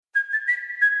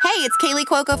Hey, it's Kaylee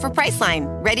Cuoco for Priceline.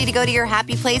 Ready to go to your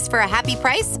happy place for a happy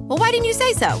price? Well, why didn't you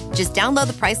say so? Just download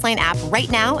the Priceline app right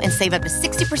now and save up to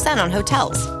 60% on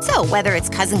hotels. So whether it's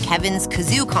Cousin Kevin's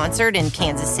Kazoo Concert in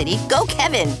Kansas City, go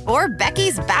Kevin, or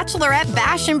Becky's Bachelorette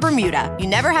Bash in Bermuda, you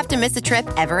never have to miss a trip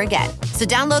ever again. So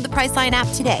download the Priceline app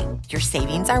today. Your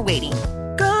savings are waiting.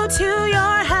 Go to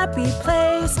your happy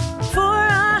place for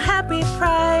a happy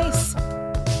price.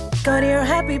 Go to your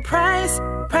happy price,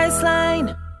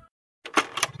 Priceline.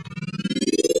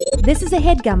 This is a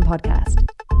HeadGum podcast.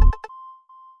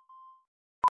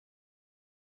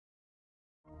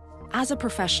 As a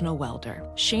professional welder,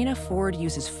 Shayna Ford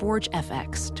uses Forge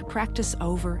FX to practice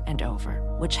over and over,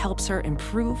 which helps her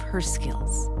improve her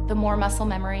skills. The more muscle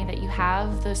memory that you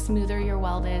have, the smoother your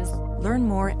weld is. Learn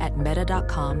more at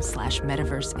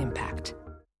meta.com/metaverseimpact.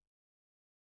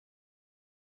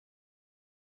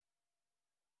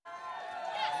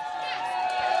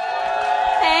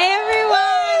 Hey, everyone!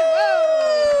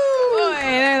 Whoa. Boy,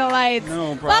 there are the lights.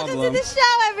 No problem. Welcome to the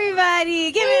show,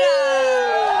 everybody. Give it up.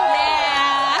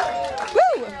 Yeah.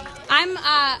 Woo!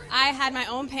 I had my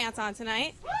own pants on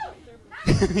tonight.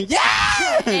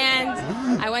 Yeah! And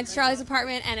I went to Charlie's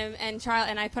apartment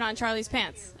and I put on Charlie's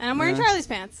pants. And I'm wearing Charlie's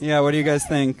pants. Yeah, what do you guys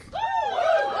think?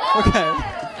 Okay.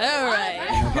 All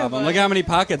right. No problem. Look how many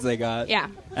pockets they got. Yeah.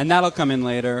 And that'll come in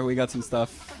later. We got some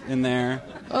stuff in there.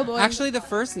 Oh, boy. Actually, the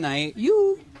first night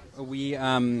we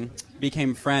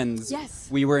became friends. Yes.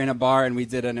 We were in a bar and we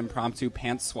did an impromptu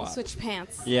pants swap. Switch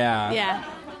pants. Yeah. Yeah.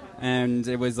 And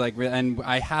it was like, and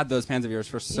I had those pants of yours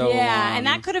for so long. Yeah, and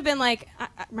that could have been like,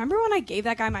 remember when I gave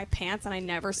that guy my pants and I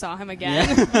never saw him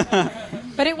again? Yeah.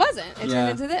 But it wasn't. It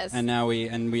turned into this. And now we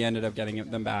ended up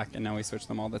getting them back, and now we switch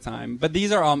them all the time. But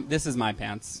this is my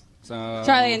pants. So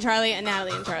Charlie and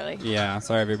Natalie and Charlie. Yeah,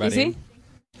 sorry everybody. You see?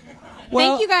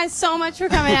 Well, thank you guys so much for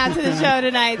coming out to the show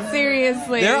tonight.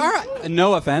 Seriously. There are,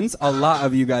 no offense, a lot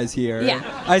of you guys here. Yeah.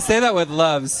 I say that with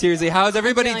love. Seriously, how's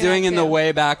everybody doing in the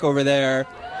way back over there?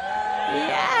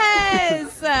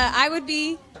 Yes. I would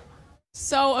be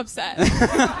so upset.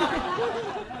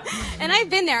 And I've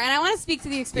been there, and I want to speak to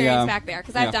the experience back there,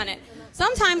 because I've done it.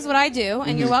 Sometimes what I do,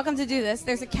 and you're welcome to do this,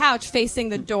 there's a couch facing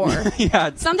the door.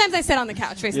 Yeah. Sometimes I sit on the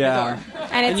couch facing the door.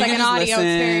 And it's you like can an just audio listen.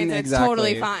 experience, and it's Exactly.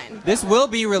 totally fine. This will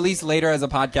be released later as a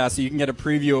podcast, so you can get a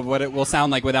preview of what it will sound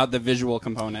like without the visual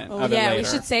component of it later. We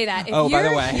should say that. If by the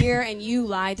you're way. here and you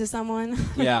lied to someone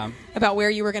about where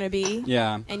you were going to be,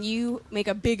 and you make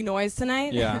a big noise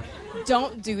tonight,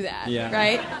 don't do that,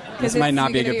 right? This might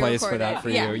not be a good place for that for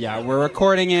you. Yeah, we're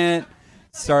recording it.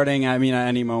 Starting, at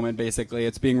any moment, basically.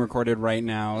 It's being recorded right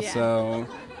now, so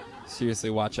seriously,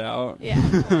 watch out.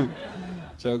 Yeah.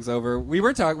 Joke's over. We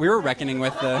were reckoning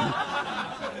with the...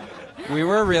 We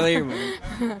were really...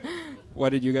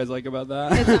 What did you guys like about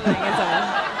that? It's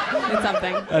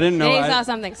something. I didn't know. They saw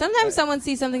something. Sometimes someone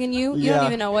sees something in you. You don't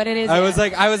even know what it is. I was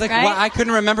like, right? well, I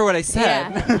couldn't remember what I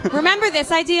said. Yeah. Remember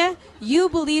this idea? You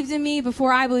believed in me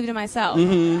before I believed in myself.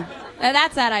 Mm-hmm.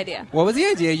 That's that idea. What was the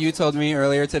idea you told me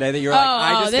earlier today that you were like,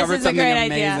 I discovered something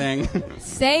amazing?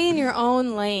 Stay in your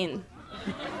own lane.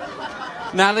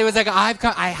 Natalie was like,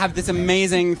 I have this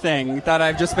amazing thing that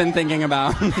I've just been thinking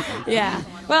about. Yeah.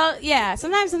 Well, yeah.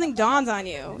 Sometimes something dawns on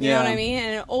you. You know what I mean?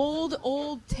 And an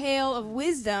old tale of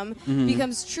wisdom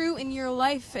becomes true in your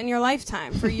life, in your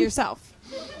lifetime, for yourself.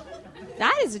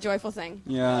 That is a joyful thing.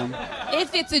 Yeah.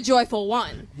 If it's a joyful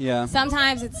one. Yeah.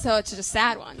 Sometimes it's a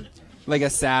sad one. Like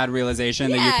a sad realization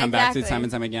that you come back to time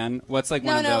and time again. What's like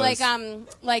one of those?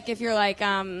 Like if you're like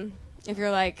when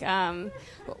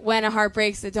a heart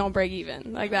breaks, it don't break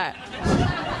even, like that.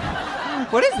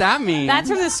 What does that mean? That's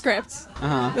from the script.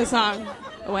 The song.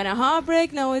 When a heart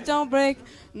break, no, it don't break.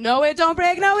 No, it don't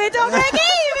break. No, it don't break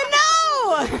even.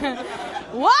 No.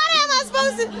 What am I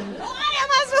supposed to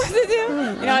do?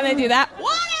 You know when they do that?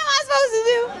 What am I supposed to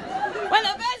do? When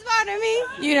the best part of me,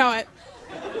 you know it.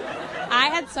 I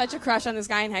had such a crush on this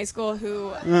guy in high school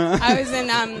who I was in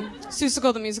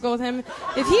Seussical the Musical with him.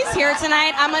 If he's here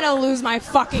tonight, I'm going to lose my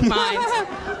fucking mind. I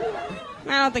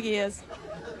don't think he is.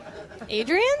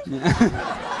 Adrian?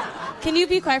 Can you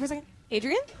be quiet for a second?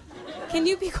 Adrian? Can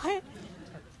you be quiet?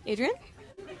 Adrian?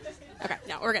 Okay,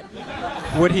 no, we're good.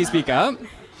 Would he speak up?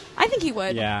 I think he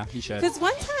would. Yeah, he should. Because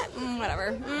one time,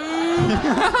 whatever.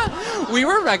 We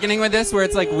were reckoning with this where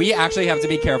it's like we actually have to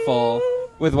be careful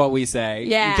with what we say.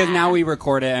 Yeah. Because now we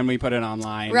record it and we put it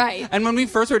online. Right. And when we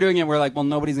first were doing it, we're like, well,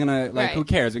 nobody's going to, who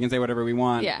cares? We can say whatever we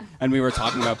want. Yeah. And we were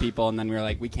talking about people, and then we were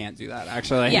like, we can't do that,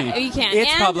 actually. Yeah, you can't.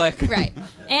 It's public. Right.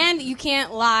 And you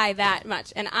can't lie that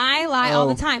much. And I lie all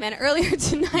the time. And earlier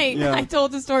tonight, I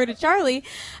told the story to Charlie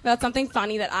about something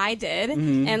funny that I did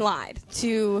and lied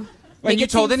to When you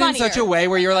told it in such a way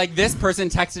where you're like, this person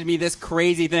texted me this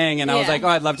crazy thing, and I was like, oh,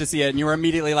 I'd love to see it. And you were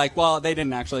immediately like, well, they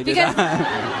didn't actually do that.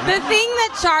 The thing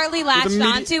that Charlie latched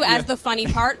onto as the funny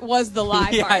part was the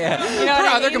lie part. Yeah. You know what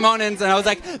I other mean? components, and I was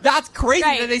like, that's crazy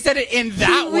that they said it in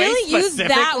that way really used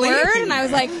that word, and I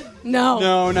was like,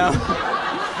 no.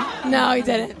 No, he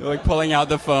didn't. Like pulling out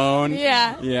the phone.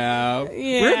 Yeah. We're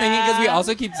thinking because we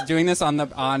also keep doing this on the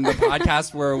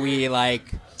podcast where we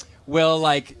we'll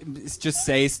just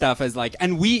say stuff as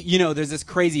and we, there's this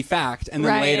crazy fact, and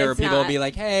then later people will be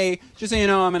like, hey, just so you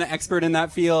know, I'm an expert in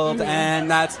that field, and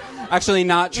that's actually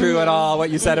not true at all what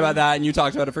you said about that, and you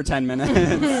talked about it for 10 minutes.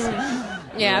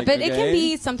 Yeah, but it can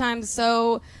be sometimes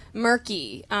so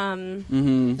murky,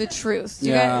 the truth.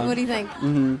 You guys, what do you think?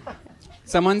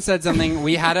 Someone said something.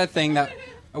 We had a thing that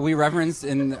we referenced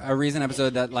in a recent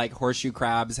episode that horseshoe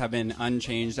crabs have been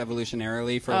unchanged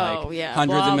evolutionarily for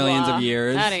hundreds of millions of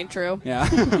years. That ain't true. Yeah.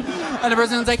 And the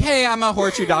person was like, hey, I'm a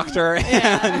horseshoe doctor.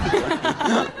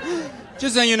 And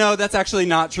just so you know, that's actually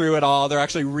not true at all. They're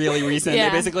actually really recent. They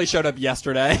basically showed up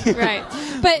yesterday. Right.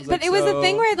 But it was the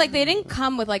thing where they didn't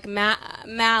come with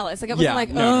malice. It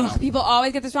wasn't no. People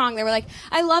always get this wrong. They were like,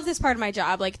 I love this part of my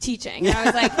job, teaching. And I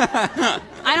was like,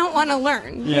 I don't want to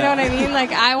learn. You know what I mean?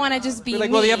 I want to just be me.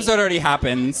 Well, the episode already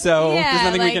happened, so there's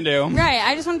nothing we can do. Right.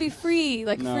 I just want to be free,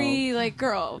 free,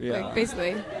 girl,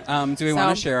 basically. Do we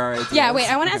want to share our ideas? Yeah,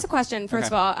 wait, I want to ask a question, first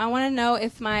of all. I want to know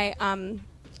if my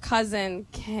cousin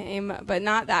came, but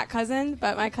not that cousin,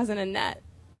 but my cousin Annette.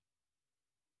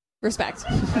 Respect.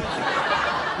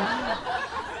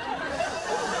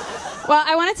 Well,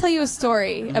 I want to tell you a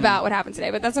story about what happened today,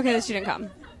 but that's okay that she didn't come.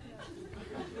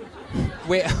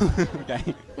 Wait,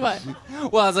 okay. What?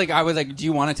 Well, I was like, do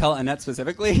you want to tell Annette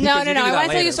specifically? No. I want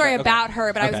to tell you a story about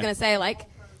her, but I was going to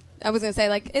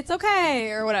say, it's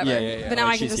okay, or whatever. Yeah. But now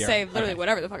I can just say literally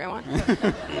whatever the fuck I want.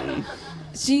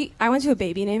 I went to a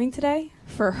baby naming today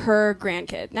for her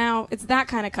grandkid. Now, it's that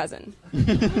kind of cousin. Do you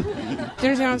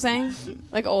understand what I'm saying?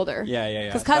 Older. Yeah.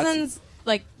 Because cousins,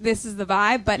 this is the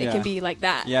vibe, but it can be like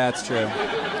that. Yeah, it's true.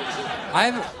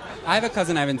 I have a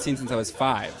cousin I haven't seen since I was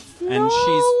 5. No. And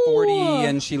she's 40,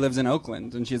 and she lives in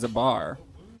Oakland, and she has a bar.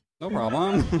 No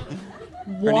problem.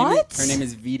 What? Her name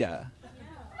is Vita.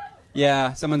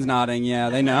 Yeah, someone's nodding. Yeah,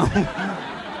 they know.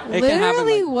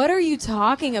 Literally, what are you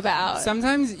talking about?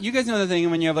 Sometimes, you guys know the thing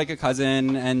when you have a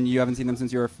cousin and you haven't seen them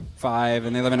since you were 5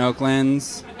 and they live in Oakland.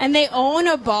 And they own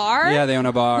a bar? Yeah, they own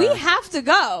a bar. We have to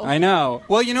go. I know.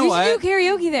 Well, you know what? We should do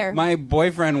karaoke there. My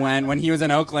boyfriend went when he was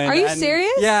in Oakland. Are you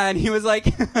serious? Yeah, and he was like,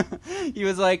 he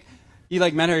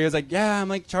met her. He was like, yeah,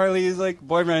 I'm Charlie's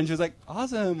boyfriend. She was like,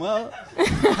 awesome. Well,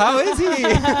 how is he?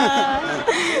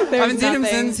 I haven't seen him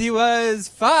since he was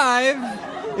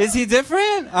 5. Is he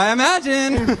different? I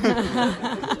imagine.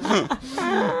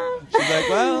 She's like,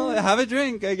 well, have a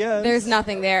drink, I guess. There's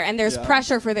nothing there, and there's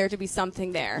pressure for there to be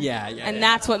something there. Yeah. And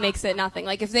that's what makes it nothing.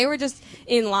 If they were just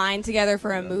in line together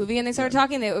for a movie and they started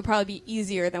talking, it would probably be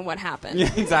easier than what happened.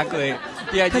 Yeah, exactly.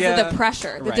 The idea because of the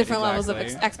pressure, the different levels of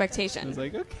expectation. I was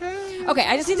like, okay. Okay,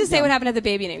 I just need to say what happened at the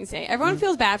baby naming today. Everyone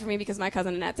feels bad for me because my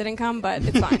cousin Annette didn't come, but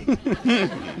it's fine.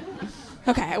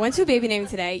 Okay, I went to a baby naming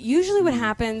today. Usually what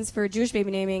happens for a Jewish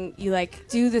baby naming, you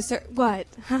do the what?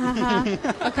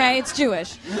 Okay, it's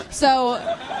Jewish. So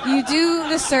you do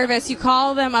the service, you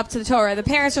call them up to the Torah. The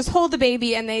parents just hold the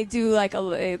baby and they do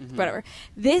whatever.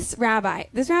 This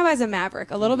rabbi's a maverick.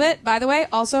 A little bit, by the way,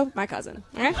 also my cousin.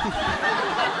 All right?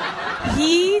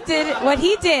 He did what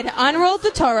he did, unrolled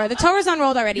the Torah. The Torah's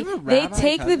unrolled already. They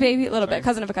take the baby, a little bit,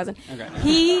 cousin of a cousin.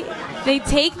 Okay. They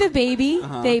take the baby,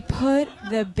 they put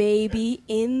the baby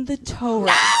in the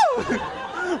Torah.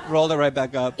 No! Rolled it right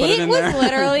back up. Put it in there. It was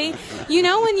literally,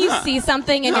 when you see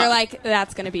something and you're like,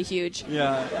 that's going to be huge.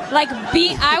 Yeah.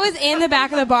 I was in the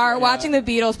back of the bar watching the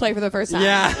Beatles play for the first time.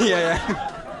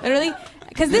 Yeah. Literally.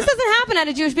 Because this doesn't happen at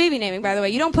a Jewish baby naming, by the way.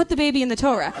 You don't put the baby in the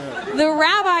Torah. The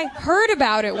rabbi heard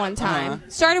about it one time.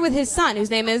 Started with his son, whose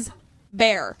name is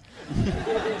Bear.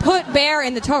 Put Bear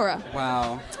in the Torah.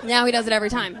 Wow. Now he does it every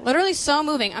time. Literally so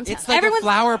moving. It's like a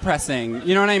flower pressing.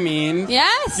 You know what I mean?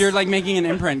 Yes. You're making an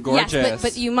imprint gorgeous. Yes,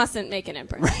 but you mustn't make an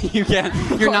imprint. Right, you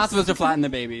can't. You're not supposed to flatten the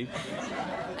baby.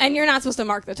 And you're not supposed to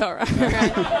mark the Torah.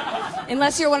 Right?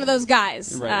 Unless you're one of those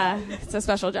guys. Right. It's a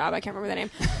special job. I can't remember the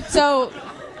name. So...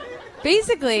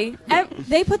 basically,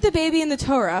 they put the baby in the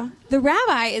Torah. The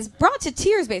rabbi is brought to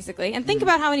tears, basically. And think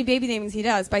about how many baby namings he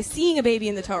does by seeing a baby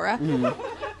in the Torah.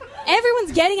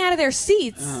 Everyone's getting out of their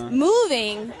seats,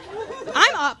 moving.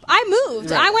 I'm up. I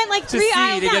moved. I went 3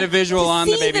 aisles to get a visual on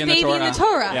the baby in the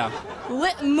Torah. Yeah.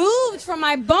 moved from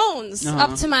my bones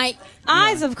up to my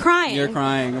eyes of crying. You're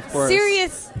crying, of course.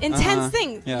 Serious, intense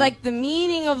thing. Yeah. Like the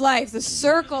meaning of life, the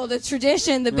circle, the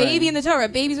tradition, the baby in the Torah.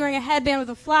 Baby's wearing a headband with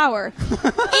a flower in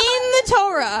the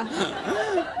Torah.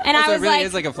 And I was it really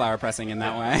is like a flower pressing in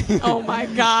that way. Oh my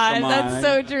God, that's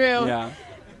so true. Yeah.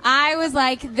 I was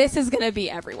like, this is going to be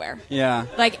everywhere. Yeah.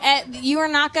 Like, you are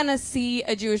not going to see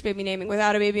a Jewish baby naming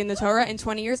without a baby in the Torah in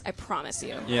 20 years. I promise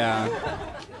you. Yeah.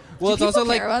 Well, Do it's also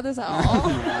people care about this at all?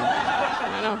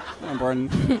 I don't know.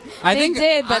 Important. They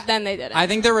did, but then they didn't. I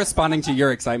think they're responding to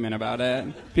your excitement about it.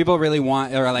 People really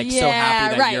are like so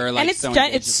happy that you're like and it's so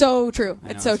it's so true. I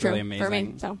know, It's so true really amazing. for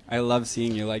me. So I love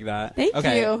seeing you like that. Thank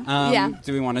you. Yeah.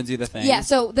 Do we want to do the thing? yeah.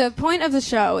 So the point of the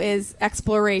show is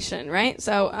exploration, right?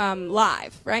 So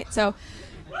live, right? So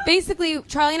basically,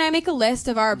 Charlie and I make a list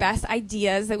of our best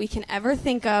ideas that we can ever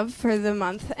think of for the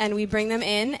month, and we bring them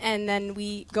in, and then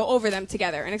we go over them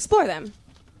together and explore them.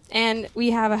 And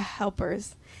we have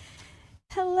helpers.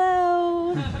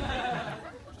 Hello.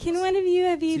 Can one of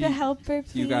you be the helper,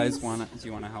 please? Do you guys want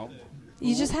to help?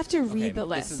 You just have to read the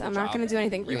this is list. the I'm not job. going to do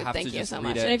anything You rude. have to Thank you just so read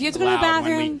much. it And if you have to go to the loud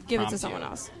when we bathroom, give it to prompt someone you.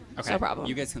 else. Okay. No problem.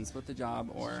 You guys can split the job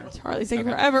or... Charlie's taking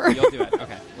forever. You'll do it.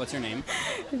 Okay. What's your name?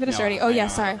 We finished No, already. Oh, I yeah, know.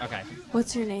 sorry. Okay.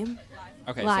 What's your name?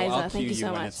 Okay, Liza, so I'll thank cue you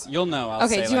so when much. it's... You'll know. I'll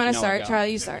Okay, say, do you want to Noah, start? go.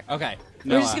 Charlie, you start. Okay.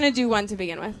 We're just going to do one to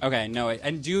begin with. Okay, Noah.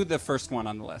 And do the first one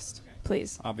on the list.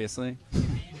 Please. Obviously.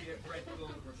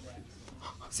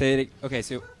 Say it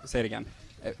again.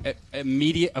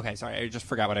 Immediate. Okay, sorry. I just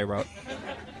forgot what I wrote.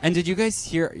 And did you guys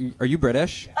hear? Are you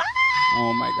British?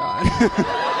 Oh my God.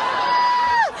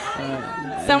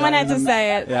 Someone had to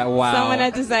say it. Yeah. Wow. Someone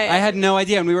had to say it. I had no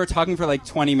idea, and we were talking for like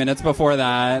 20 minutes before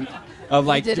that. Of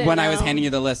like didn't when I was know. handing you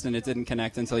the list, and it didn't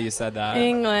connect until you said that.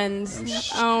 England.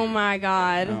 Oh my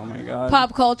God. Oh my God.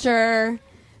 Pop culture.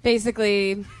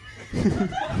 Basically.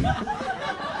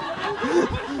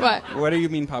 What? What do you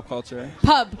mean pop culture?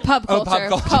 Pub culture. Oh, pub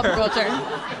culture. Pub culture.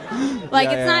 Like,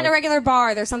 Yeah, it's not yeah. a regular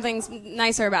bar. There's something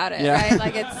nicer about it, Yeah. right?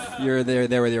 Like, it's... You're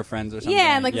there with your friends or something.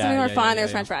 Yeah, and like something more fun. yeah, There's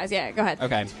yeah. French fries. Yeah, go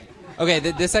ahead. Okay,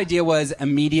 this idea was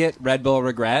immediate Red Bull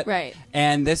regret. Right.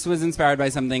 And this was inspired by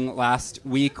something last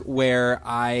week where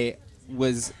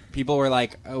people were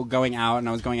like, going out, and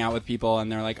I was going out with people,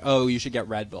 and they're like, oh, you should get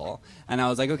Red Bull. And I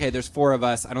was like, okay, there's 4 of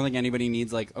us. I don't think anybody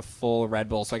needs like a full Red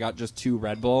Bull, so I got just 2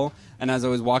 Red Bull. And as I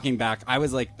was walking back, I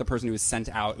was like the person who was sent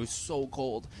out. It was so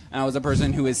cold. And I was the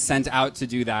person who was sent out to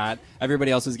do that.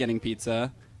 Everybody else was getting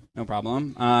pizza. No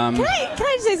problem. Can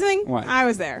I just say something? What? I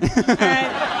was there. All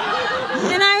right.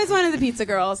 And I was one of the pizza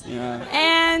girls. Yeah.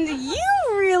 And you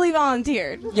really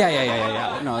volunteered.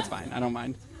 Yeah. No, it's fine. I don't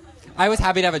mind. I was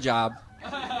happy to have a job.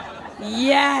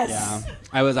 Yes. Yeah.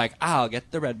 I was like, I'll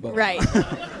get the Red Bull. Right.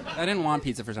 I didn't want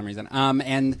pizza for some reason.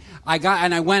 And I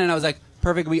went and I was like,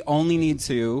 perfect. We only need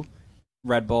 2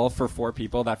 Red Bull for 4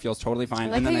 people. That feels totally fine.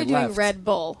 I like and how then you're I doing left. Red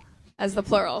Bull as the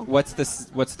plural. What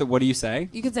do you say?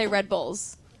 You could say Red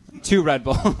Bulls. 2 Red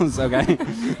Bulls, okay.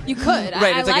 You could.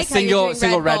 Right, I it's like like a single how you're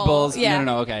doing Red Bulls. Yeah.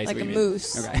 No, okay. I see Like what a you mean.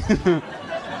 moose. Okay.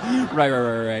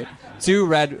 Right. 2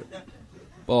 Red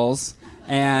Bulls.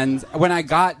 And when I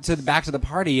got back to the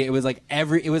party, it was like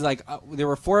there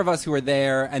were 4 of us who were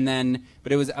there,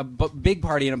 but it was a big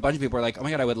party, and a bunch of people were like, "Oh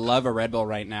my God, I would love a Red Bull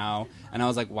right now." And I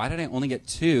was like, "Why did I only get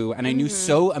 2?" And I knew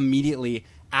so immediately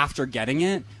after getting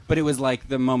it, but it was like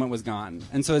the moment was gone.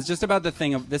 And so it's just about the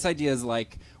thing of this idea is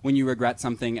like when you regret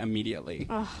something immediately.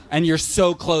 Ugh. And you're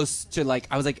so close to like,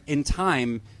 I was like in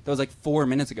time, that was like 4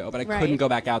 minutes ago, but I couldn't go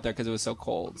back out there because it was so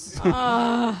cold. Do you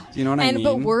know what I mean?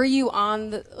 But were you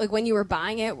on when you were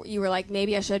buying it, you were like,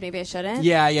 maybe I should, maybe I shouldn't?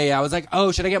 Yeah. I was like,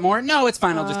 oh, should I get more? No, it's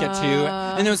fine. I'll just get 2.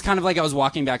 And it was kind of like I was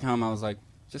walking back home. I was like,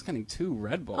 just getting 2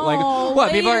 Red Bull. Like,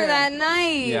 what? Later People are that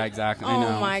night. Yeah, exactly. Oh I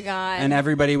know. my God. And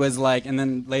everybody was like, and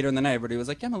then later in the night, everybody was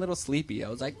like, yeah, I'm a little sleepy. I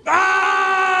was like,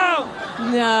 oh!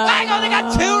 No. I only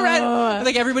got 2 Red.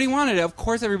 Like everybody wanted it. Of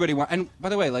course, everybody wanted. And by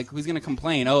the way, like, who's gonna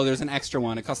complain? Oh, there's an extra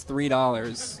one. It costs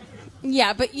 $3.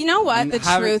 Yeah, but you know what? The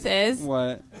truth is,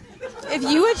 what? If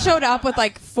you had showed up with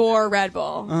like 4 Red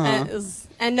Bull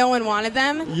and no one wanted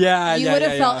them, you would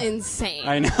have felt insane.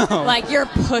 I know. Like you're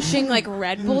pushing like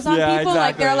Red Bulls on Yeah, people.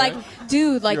 Like exactly. they're like,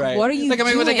 dude, like Right. what are you like, doing?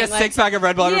 I mean, with like a 6-pack of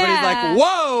Red Bull, everybody's Yeah. like,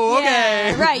 whoa,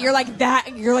 Yeah, okay. right. You're like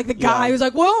that. You're like the guy who's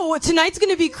like, whoa, tonight's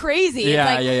gonna be crazy.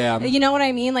 Yeah, It's like, yeah. You know what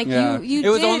I mean? Like you. It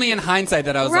was did. only in hindsight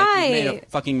that I was like, you made a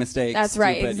fucking mistake. That's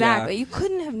right, Stupid. exactly. Yeah. You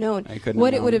couldn't have known I couldn't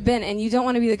what have it would known. have been, and you don't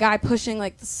want to be the guy pushing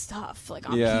like the stuff like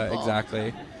on people. Yeah,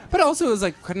 exactly. But also, it was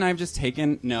like, couldn't I have just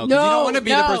taken? No, because No, you don't want to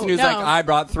be the no, person who's no. like, I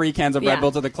brought 3 cans of Yeah. Red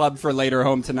Bull to the club for later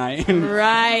home tonight.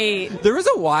 Right. There was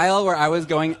a while where I was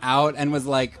going out and was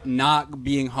like not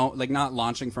being home, like not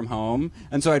launching from home,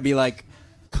 and so I'd be like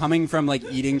coming from like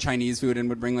eating Chinese food and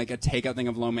would bring like a takeout thing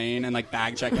of lo mein and like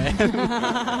bag check it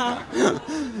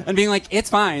and being like, it's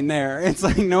fine there. It's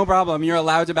like no problem. You're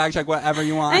allowed to bag check whatever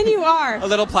you want. And you are. A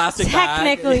little plastic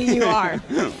Technically, bag. you are.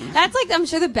 That's like, I'm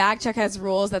sure the bag check has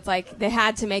rules that's like, they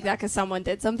had to make that because someone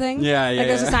did something. Yeah, yeah, Like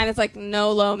there's yeah. a sign that's like,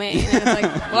 no lo mein. And it's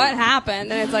like, what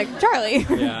happened? And it's like, Charlie.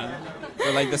 Yeah.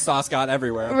 Or like the sauce got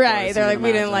everywhere. Of Right. course, They're you like, can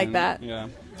we didn't like imagine. that.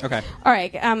 Yeah. Okay. All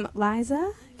right.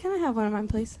 Liza, can I have one of mine,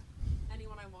 please?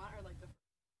 Anyone I want or like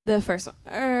the first one?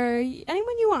 Or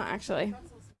anyone you want, actually.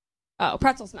 Oh,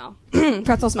 pretzel smell.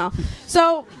 Pretzel smell.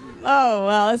 So, oh,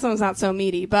 well, this one's not so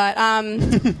meaty, but I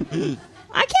can't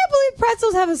believe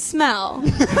pretzels have a smell.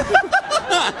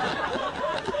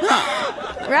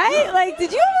 Right? Like,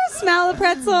 did you ever smell a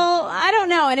pretzel? I don't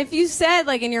know. And if you said,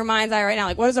 like, in your mind's eye right now,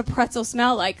 like, what does a pretzel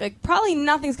smell like? Like, probably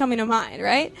nothing's coming to mind,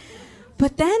 right?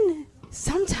 But then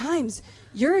sometimes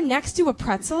you're next to a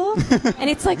pretzel and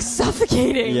it's like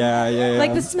suffocating. Yeah.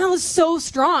 Like the smell is so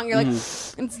strong. You're like,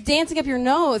 it's dancing up your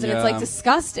nose and it's like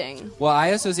disgusting. Well, I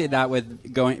associate that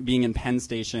with being in Penn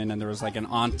Station and there was like an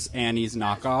Aunt Annie's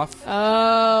knockoff.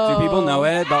 Oh. Do people know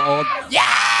it? The old.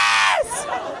 Yes!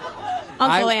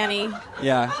 Uncle Annie.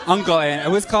 Yeah, Uncle Annie.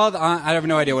 It was called. I have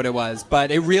no idea what it was, but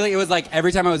it was like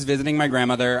every time I was visiting my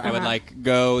grandmother, I would like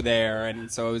go there,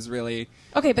 and so it was really.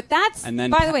 Okay, but that's. And then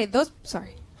by the way, those.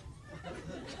 Sorry,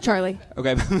 Charlie.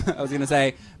 Okay, I was gonna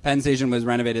say Penn Station was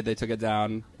renovated. They took it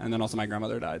down, and then also my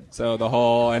grandmother died. So the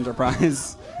whole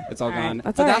enterprise, it's all gone.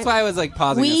 Right, That's why I was like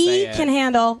pausing. We to say can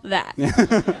handle that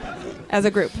as a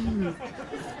group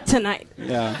tonight.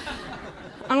 Yeah.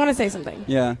 I'm gonna say something.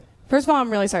 Yeah. First of all,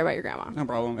 I'm really sorry about your grandma. No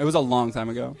problem. It was a long time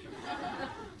ago.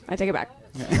 I take it back.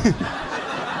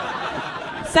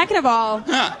 Second of all,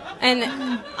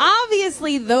 and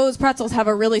obviously those pretzels have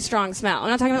a really strong smell. I'm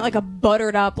not talking about like a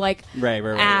buttered up, like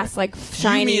ass, like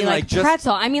shiny, mean, like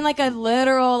pretzel. I mean like a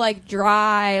literal, like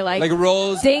dry, like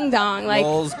rolls, ding dong, like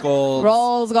rolls gold,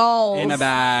 in a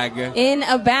bag,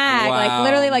 wow. Like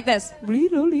literally like this. Wow.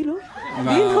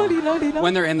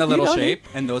 When they're in the little shape,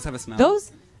 and those have a smell.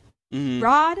 Those.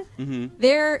 Rod,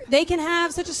 they can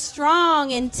have such a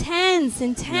strong, intense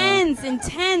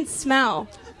smell.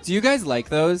 Do you guys like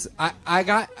those?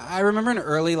 I remember an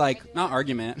early, like, not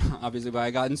argument, obviously, but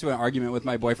I got into an argument with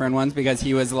my boyfriend once because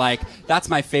he was like, that's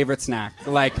my favorite snack.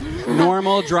 Like,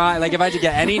 normal, dry, like, if I had to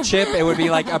get any chip, it would be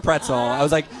like a pretzel. I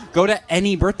was like, go to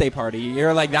any birthday party.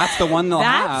 You're like, that's the one they'll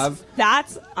have.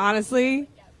 That's honestly...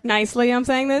 Nicely, I'm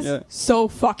saying this. So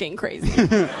fucking crazy.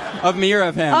 Of me or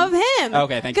of him? Of him.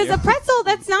 Okay, thank you. Because a pretzel,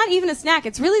 that's not even a snack.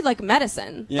 It's really like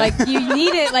medicine. Yeah. Like you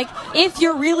need it. Like if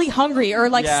you're really hungry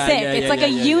or like sick, it's like a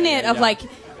unit of like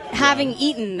having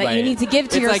eaten that you need to give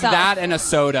to yourself. It's like that and a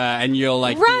soda, and you'll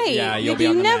like you'll be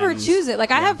on the never mend. choose it.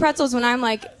 Like I have pretzels when I'm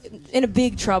like in a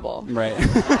big trouble. Right.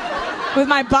 With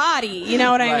my body, you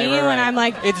know what I mean? When I'm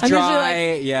like it's I'm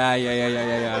dry.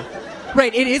 Yeah.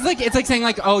 Right, it's like saying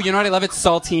like, oh, you know what I love? It's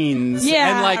saltines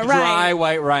and like dry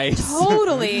white rice.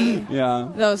 Totally. Yeah.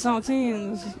 Those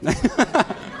saltines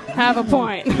have a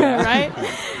point, right?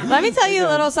 Let me tell you a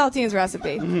little saltines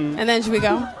recipe, and then should we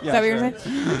go? Is that what you're saying?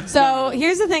 So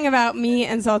here's the thing about me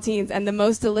and saltines, and the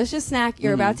most delicious snack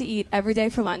you're about to eat every day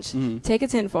for lunch. Take a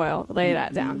tinfoil, lay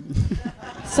that down.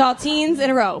 Saltines in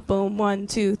a row. Boom. 1,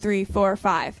 2, 3, 4,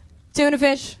 5. Tuna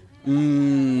fish.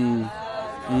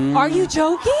 Are you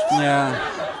joking? Yeah.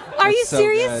 Are you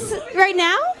serious right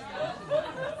now?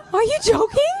 Are you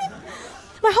joking?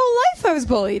 My whole life I was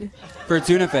bullied. For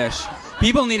tuna fish.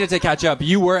 People needed to catch up.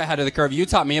 You were ahead of the curve. You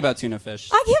taught me about tuna fish.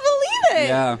 I can't believe it.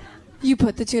 Yeah. You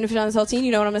put the tuna fish on the saltine.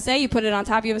 You know what I'm going to say? You put it on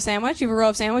top. You have a sandwich. You have a row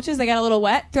of sandwiches. They got a little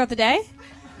wet throughout the day.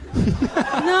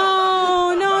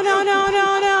 No.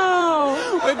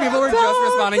 Wait, people were just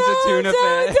responding to tuna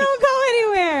fish. Don't go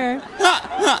anywhere.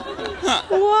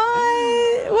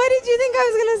 What did you think I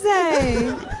was going to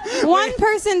say? One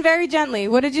person very gently.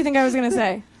 What did you think I was going to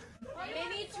say?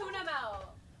 Mini tuna melt.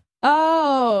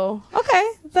 Oh, okay.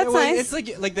 That's nice.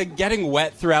 It's like the getting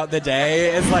wet throughout the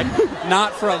day is like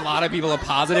not for a lot of people a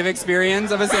positive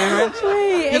experience of a sandwich.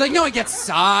 Wait, you're like, no, it gets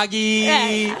soggy.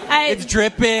 It's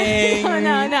dripping.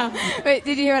 No. Wait,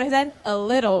 did you hear what I said? A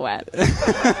little wet.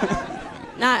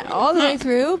 Not all the way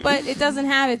through, but it doesn't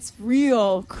have its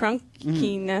real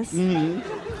crunkiness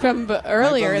from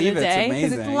earlier in the day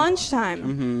because it's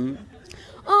lunchtime.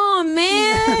 Oh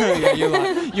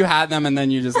man! you had them and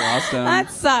then you just lost them. That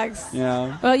sucks.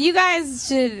 Yeah. Well, you guys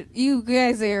wish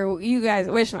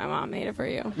my mom made it for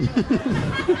you.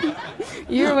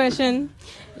 You're wishing.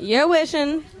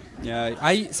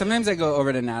 Yeah, sometimes I go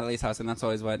over to Natalie's house and that's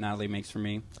always what Natalie makes for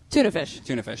me. Tuna fish.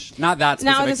 Not that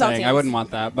specific thing. I wouldn't want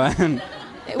that, but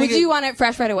Would you want it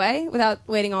fresh right away without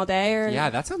waiting all day? Or? Yeah,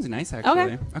 that sounds nice,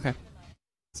 actually. Okay.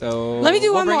 So let me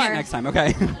do one bring more it next time.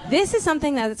 Okay. This is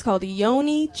something that's called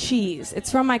Yoni cheese.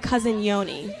 It's from my cousin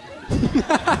Yoni.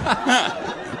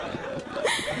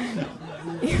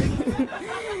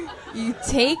 You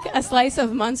take a slice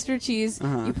of Munster cheese,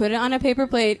 you put it on a paper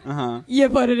plate, you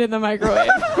put it in the microwave.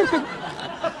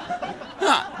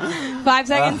 5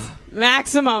 seconds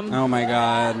maximum. Oh my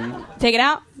God. Take it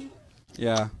out.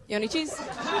 Yeah. Yoni cheese.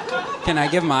 Can I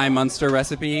give my Munster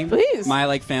recipe? Please.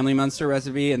 My family Munster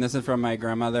recipe, and this is from my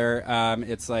grandmother.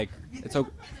 It's no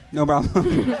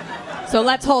problem. So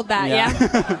let's hold that, yeah?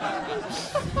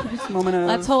 Just a moment of...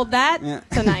 Let's hold that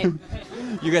tonight.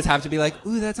 You guys have to be like,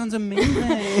 ooh, that sounds amazing.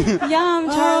 Yum, Charlie.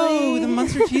 Oh, the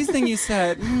Munster cheese thing you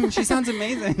said. She sounds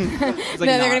amazing. They're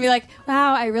going to be like,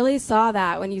 wow, I really saw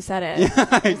that when you said it. Yeah,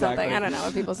 exactly. Something. I don't know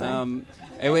what people say.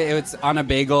 It's on a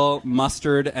bagel,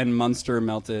 mustard and Munster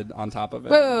melted on top of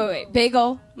it. Wait.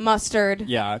 Bagel, mustard.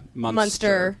 Yeah,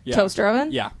 Munster toaster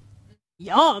oven? Yeah.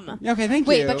 Yum. Okay, thank you.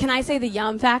 Wait, but can I say the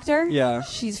yum factor? Yeah.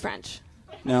 She's French.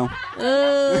 No.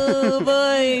 Oh,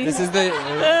 boy. This is the...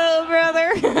 oh,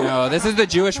 brother. No, this is the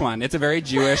Jewish one. It's a very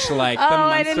Jewish, the Munster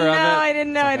I didn't know. Okay, I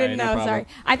didn't know. No Sorry.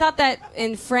 I thought that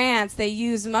in France they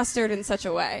use mustard in such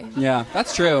a way. Yeah,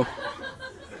 that's true.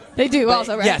 They do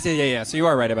also, right? Yes, yeah. So you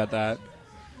are right about that.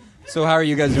 So how are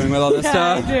you guys doing with all this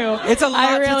stuff? I do. It's a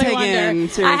lot really to take wonder. in,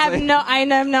 seriously. I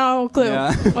have no clue.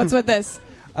 Yeah. What's with this?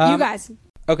 You guys.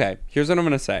 Okay, here's what I'm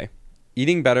going to say.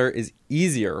 Eating better is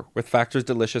easier with Factor's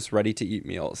delicious ready-to-eat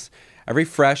meals. Every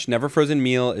fresh, never-frozen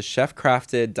meal is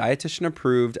chef-crafted,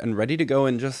 dietitian-approved, and ready to go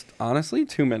in just, honestly,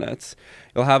 2 minutes.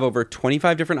 You'll have over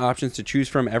 25 different options to choose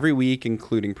from every week,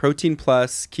 including Protein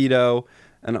Plus, Keto,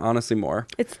 and honestly more.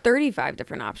 It's 35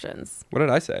 different options. What did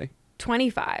I say?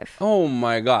 25. Oh,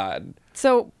 my God.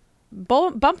 So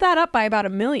bump that up by about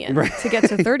 1 million to get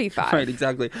to 35. Right,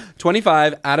 exactly.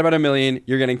 25, add about 1 million,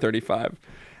 you're getting 35.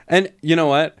 And you know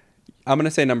what? I'm going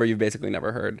to say a number you've basically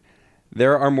never heard.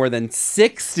 There are more than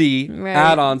 60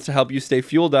 add-ons to help you stay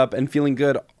fueled up and feeling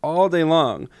good all day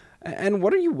long. And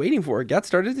what are you waiting for? Get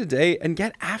started today and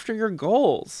get after your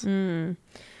goals.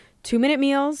 2-minute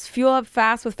meals, fuel up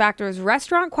fast with Factor's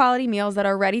restaurant-quality meals that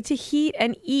are ready to heat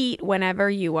and eat whenever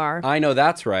you are. I know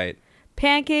that's right.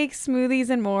 Pancakes, smoothies,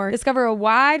 and more. Discover a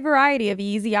wide variety of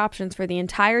easy options for the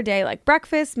entire day, like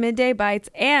breakfast, midday bites,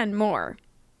 and more.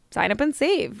 Sign up and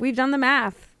save. We've done the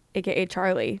math, aka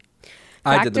Charlie.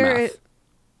 I did the math.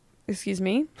 Excuse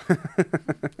me.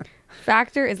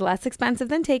 Factor is less expensive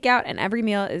than takeout, and every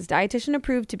meal is dietitian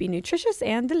approved to be nutritious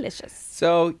and delicious.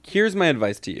 So here's my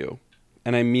advice to you,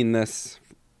 and I mean this.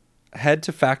 Head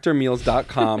to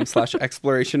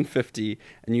factormeals.com/exploration50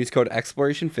 and use code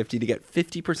exploration50 to get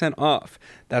 50% off.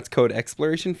 That's code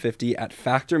exploration50 at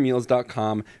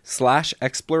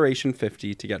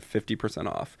factormeals.com/exploration50 to get 50%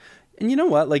 off. And you know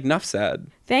what? Like Nuff said.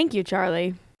 Thank you,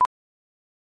 Charlie.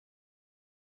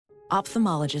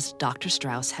 Ophthalmologist Dr.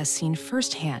 Strauss has seen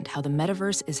firsthand how the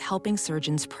metaverse is helping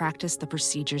surgeons practice the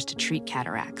procedures to treat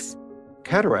cataracts.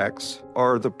 Cataracts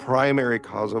are the primary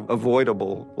cause of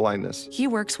avoidable blindness. He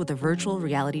works with a virtual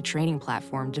reality training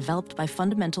platform developed by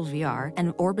Fundamental VR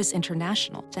and Orbis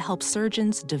International to help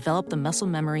surgeons develop the muscle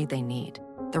memory they need.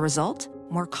 The result?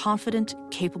 More confident,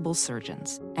 capable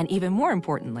surgeons. And even more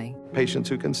importantly, Patients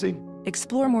who can see.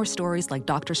 explore more stories like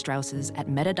Dr. Strauss's at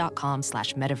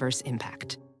meta.com/metaverse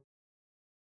impact.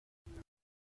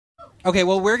 Okay,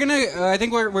 well, I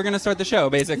think we're gonna start the show,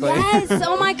 basically. Yes,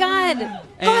 oh my God. Go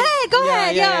ahead. Go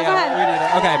ahead.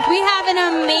 Okay. We have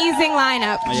an amazing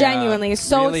lineup, genuinely.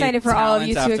 So really excited for all of you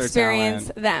to talent after experience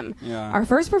talent. them. Yeah. Our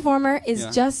first performer is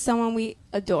just someone we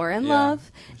adore and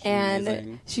love, and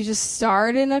amazing. she just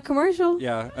starred in a commercial.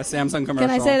 Yeah, a Samsung commercial. Can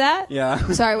I say that? Yeah.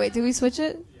 Sorry, wait, did we switch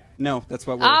it? No, that's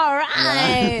what we're... All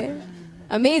right. Yeah.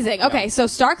 Amazing. Okay, so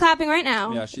start clapping right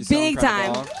now. Yeah, she's so big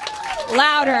time. incredible.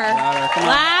 Louder. Louder, come on.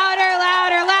 Louder,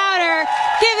 louder, louder.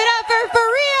 Give it up for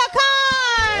Faria Khan!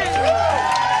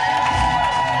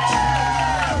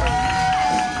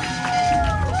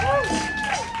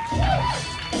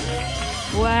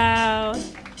 Wow.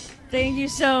 Thank you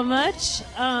so much.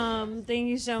 Thank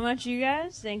you so much, you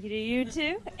guys. Thank you to you,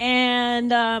 too.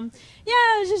 And, I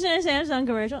was just in a Samsung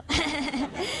commercial.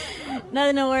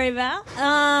 Nothing to worry about.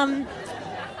 I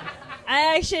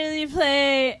actually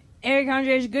play Eric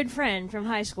Andre's good friend from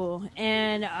high school.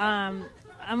 And,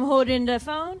 I'm holding the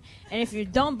phone, and if you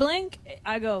don't blink,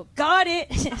 I go, got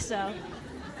it. So,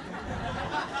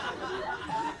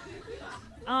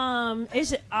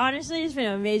 it's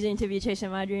been amazing to be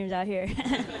chasing my dreams out here.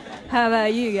 How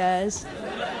about you guys?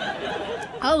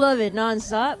 I love it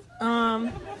nonstop.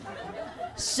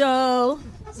 So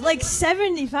It's like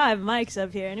 75 mics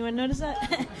up here. Anyone notice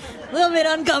that? A little bit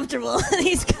uncomfortable.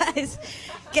 These guys,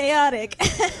 chaotic.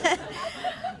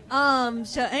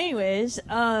 So anyways,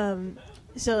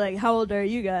 so like, how old are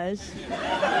you guys?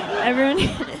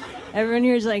 Everyone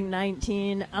here is like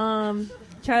 19.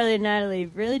 Charlie and Natalie,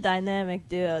 really dynamic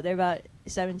duo. They're about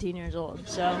 17 years old,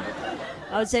 so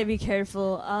I would say be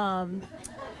careful.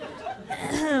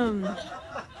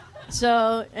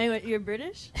 So anyway, you're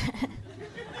British?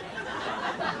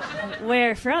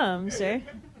 Where from, sir?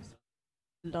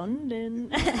 London.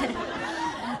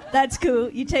 That's cool.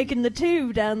 You taking the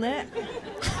tube down there?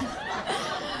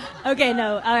 Okay,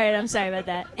 no. All right, I'm sorry about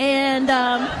that. And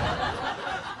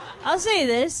I'll say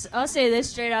this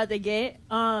straight out the gate.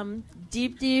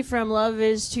 Deep D from Love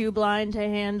Is Too Blind to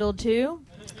Handle 2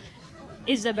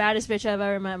 is the baddest bitch I've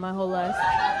ever met in my whole life.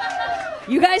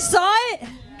 You guys saw it?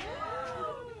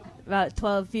 About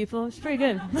 12 people. It's pretty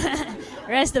good. The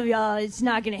rest of y'all, it's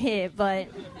not gonna hit, but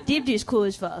Deep D's cool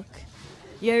as fuck.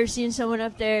 You ever seen someone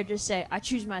up there just say, I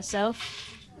choose myself?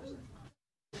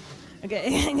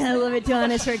 Okay, I got a little bit too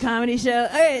honest for a comedy show.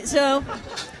 Alright, so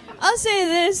I'll say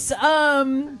this,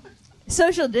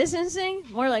 social distancing,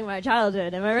 more like my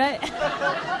childhood, am I right?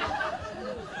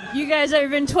 You guys ever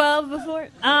been 12 before?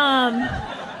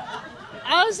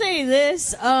 I'll say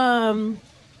this,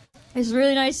 it's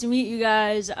really nice to meet you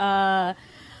guys.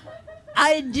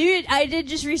 I did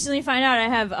just recently find out I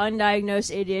have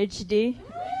undiagnosed ADHD.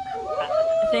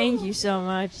 Thank you so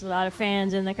much. A lot of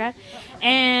fans in the crowd.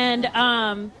 And,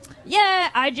 yeah,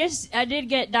 I did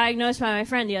get diagnosed by my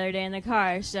friend the other day in the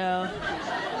car, so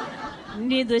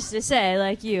needless to say,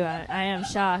 like you, I am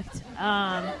shocked.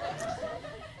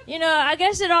 You know, I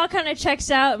guess it all kind of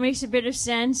checks out, makes a bit of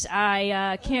sense.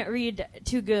 I can't read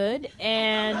too good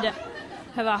and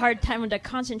have a hard time with the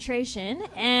concentration,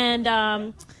 and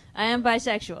I am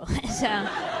bisexual. So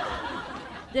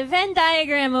the Venn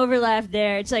diagram overlap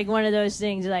there, it's like one of those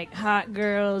things like hot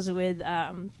girls with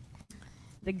the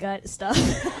gut stuff.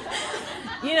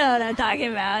 You know what I'm talking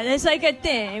about. It's like a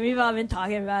thing. We've all been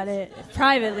talking about it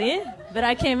privately, but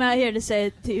I came out here to say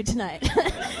it to you tonight.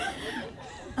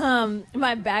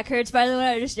 My back hurts, by the way.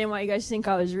 I understand why you guys think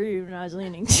I was rude when I was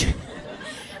leaning.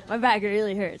 My back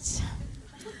really hurts.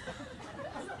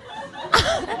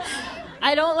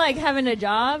 I don't like having a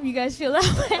job. You guys feel that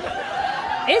way?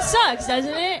 It sucks,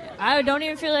 doesn't it? I don't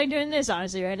even feel like doing this,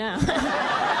 honestly, right now.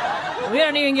 We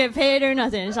don't even get paid or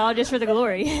nothing. It's all just for the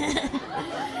glory.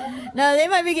 No, they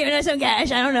might be giving us some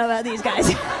cash. I don't know about these guys.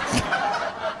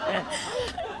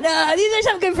 No, these are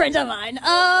some good friends of mine.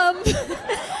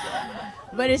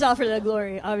 But it's all for the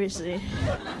glory, obviously.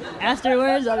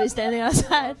 Afterwards, I'll be standing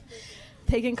outside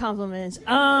taking compliments.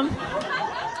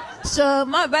 So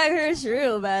my back hurts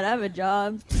real bad. I have a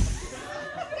job.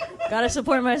 Gotta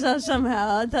support myself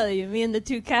somehow. I'll tell you, me and the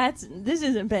two cats, this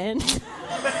isn't paying.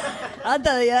 I'll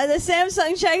tell you, the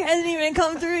Samsung check hasn't even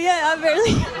come through yet. I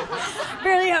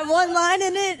barely have one line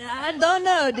in it. I don't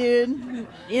know, dude.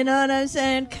 You know what I'm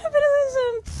saying?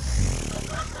 Capitalism.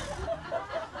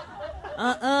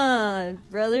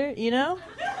 Brother, you know?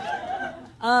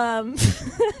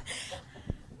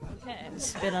 Okay,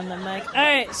 spit on the mic. All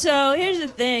right, so here's the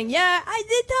thing. Yeah, I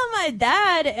did tell my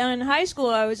dad in high school,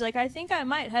 I was like, I think I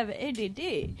might have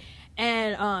ADD.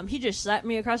 And he just slapped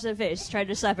me across the face, tried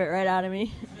to slap it right out of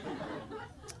me.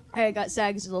 I got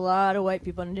sagged with a lot of white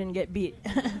people and didn't get beat.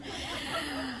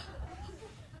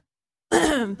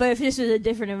 But if this was a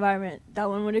different environment, that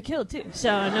one would have killed too.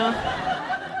 So, no,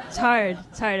 it's hard.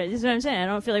 It's hard. This is what I'm saying. I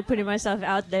don't feel like putting myself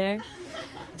out there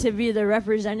to be the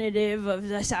representative of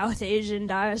the South Asian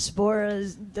diaspora,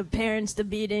 the parents, the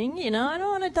beating. You know, I don't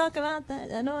want to talk about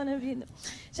that. I don't want to be...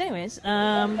 So anyways,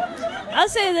 I'll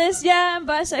say this. Yeah, I'm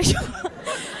bisexual.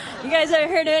 You guys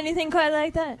ever heard of anything quite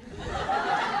like that?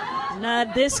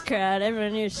 Not this crowd.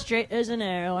 Everyone here straight as an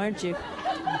arrow, aren't you?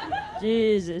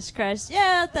 Jesus Christ.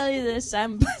 Yeah, I'll tell you this.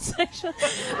 I'm bisexual.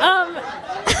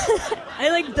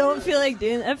 I don't feel like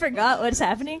doing that. I forgot what's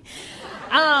happening.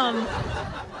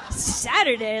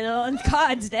 Saturday, though, on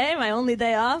God's Day, my only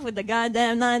day off with the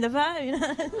goddamn 9 to 5, you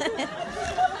know?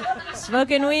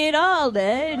 Smoking weed all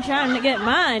day and trying to get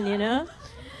mine, you know?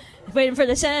 Waiting for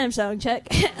the Samsung check.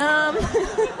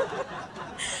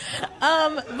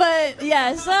 But,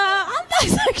 yes, I'm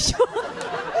bisexual.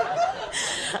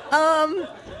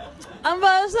 I'm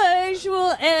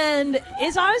bisexual, and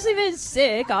it's honestly been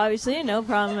sick, obviously, no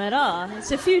problem at all. It's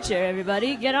the future,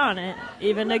 everybody. Get on it.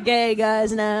 Even the gay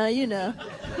guys now, you know.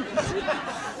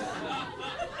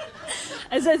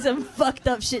 I said some fucked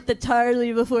up shit to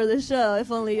Tarly before the show,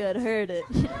 if only you had heard it.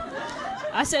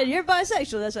 I said, you're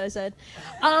bisexual, that's what I said.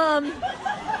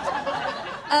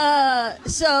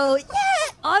 So, yeah,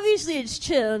 obviously it's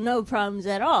chill, no problems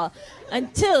at all.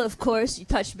 Until, of course, you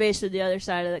touch base with the other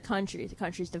side of the country. The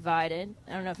country's divided.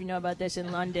 I don't know if you know about this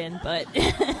in London, but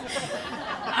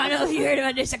I don't know if you heard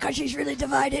about this. The country's really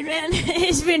divided, man.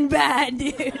 It's been bad,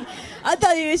 dude. I'll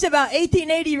tell you, it's about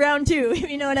 1880 round two, if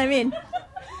you know what I mean.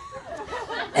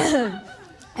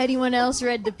 Anyone else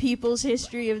read The People's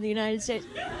History of the United States?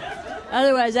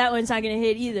 Otherwise, that one's not going to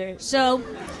hit either. So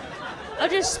I'll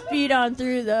just speed on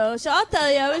through, though. So I'll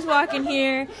tell you, I was walking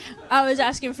here. I was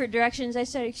asking for directions. I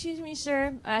said, "Excuse me,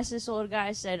 sir." I asked this old guy.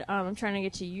 I said, "I'm trying to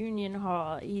get to Union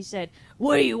Hall." He said,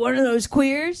 "What are you, one of those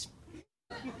queers?"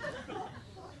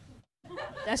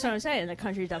 That's what I'm saying. The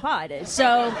country's divided.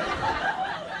 So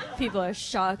people are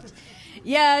shocked.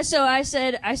 Yeah, so I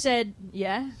said,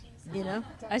 yeah. You know,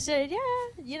 I said,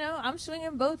 yeah, you know, I'm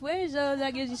swinging both ways, though.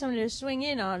 That gives you something to swing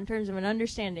in on in terms of an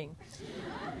understanding.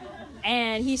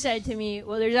 And he said to me,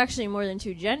 well, there's actually more than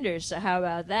two genders, so how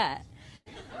about that?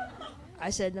 I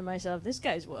said to myself, this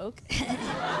guy's woke.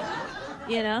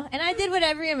 You know, and I did what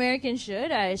every American should.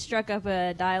 I struck up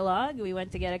a dialogue. We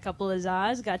went to get a couple of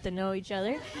Zaz, got to know each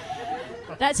other.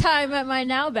 That's how I met my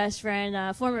now best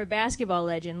friend, former basketball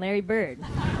legend, Larry Bird.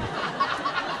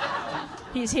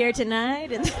 He's here tonight.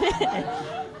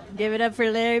 Give it up for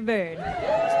Larry Bird.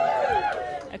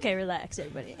 Okay, relax,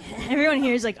 everybody. Everyone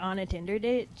here is like on a Tinder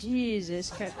date. Jesus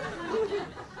Christ.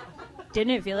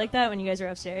 Didn't it feel like that when you guys were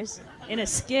upstairs? In a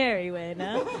scary way,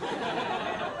 no?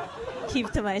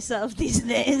 Keep to myself these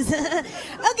days.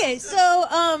 Okay,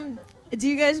 so, do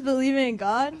you guys believe in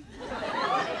God?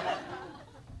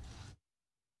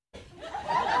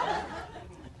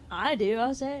 I do,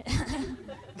 I'll say it.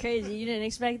 Crazy, you didn't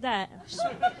expect that.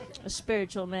 A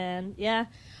spiritual man, yeah.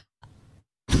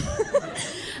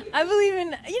 I believe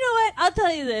in, you know what, I'll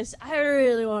tell you this. I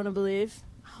really want to believe.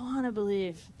 I want to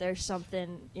believe there's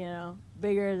something, you know,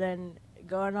 bigger than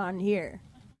going on here.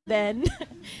 Than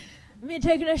me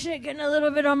taking a shit, getting a little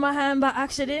bit on my hand by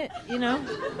accident, you know.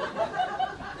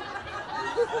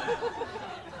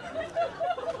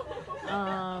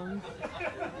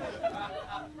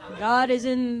 God is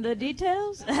in the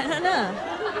details? I don't know.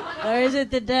 Or is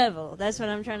it the devil? That's what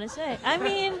I'm trying to say. I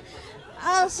mean,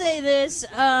 I'll say this.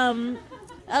 Yeah,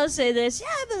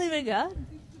 I believe in God.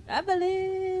 I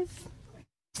believe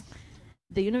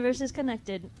the universe is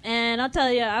connected. And I'll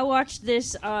tell you, I watched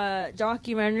this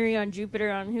documentary on Jupiter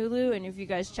on Hulu, and if you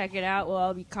guys check it out, we'll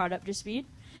all be caught up to speed.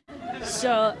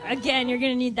 So, again, you're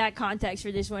going to need that context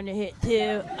for this one to hit,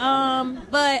 too.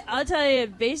 But I'll tell you,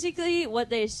 basically what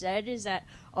they said is that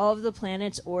all of the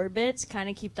planets' orbits kind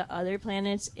of keep the other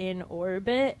planets in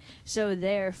orbit. So,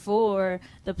 therefore,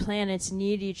 the planets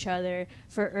need each other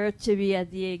for Earth to be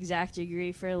at the exact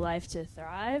degree for life to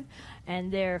thrive.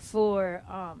 And, therefore,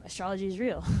 astrology is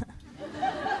real.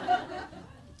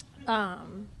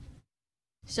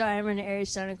 So I'm an Aries,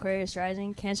 Sun, Aquarius,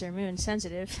 rising, Cancer, Moon,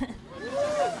 sensitive.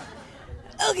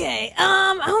 Okay,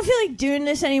 I don't feel like doing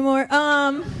this anymore.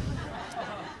 I'll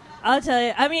tell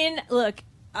you. I mean, look,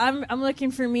 I'm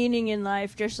looking for meaning in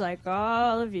life, just like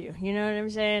all of you. You know what I'm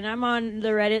saying? I'm on the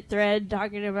Reddit thread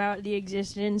talking about the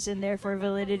existence and therefore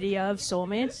validity of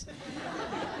soulmates.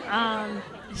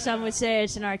 Some would say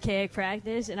it's an archaic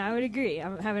practice, and I would agree.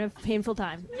 I'm having a painful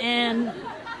time, and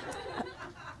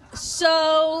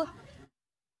so.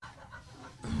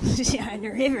 Yeah, the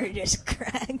river just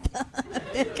cracked up.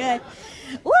 Okay.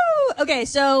 Woo! Okay,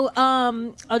 so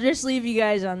I'll just leave you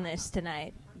guys on this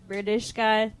tonight. British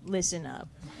guy, listen up.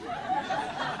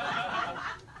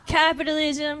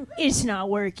 Capitalism, it's not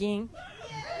working.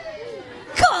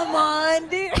 Come on,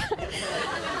 dude.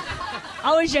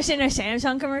 I was just in a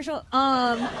Samsung commercial.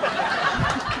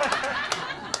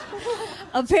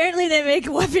 Apparently they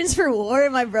make weapons for war.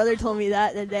 My brother told me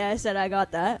that the day I said I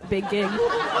got that. Big gig.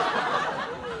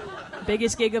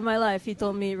 Biggest gig of my life. He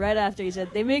told me right after. He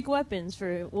said, they make weapons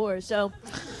for war. So,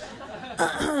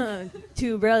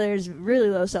 two brothers, really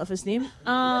low self-esteem.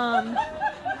 I'll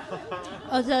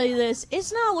tell you this.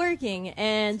 It's not working.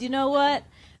 And you know what?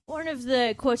 One of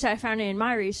the quotes I found in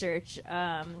my research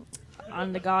on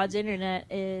the God's internet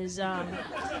is,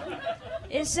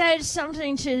 it said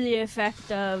something to the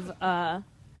effect of,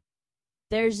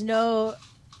 there's no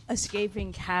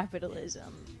escaping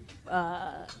capitalism.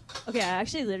 Okay, I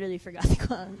actually literally forgot the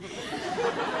quote.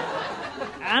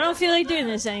 I don't feel like doing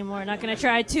this anymore. Not gonna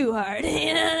try too hard.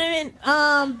 You know what I mean?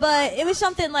 But it was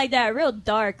something like that, real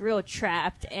dark, real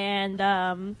trapped, and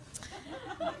I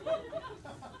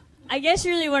guess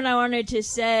really what I wanted to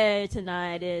say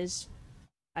tonight is,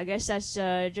 I guess that's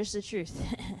just the truth.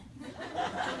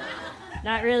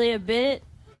 Not really a bit.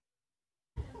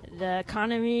 The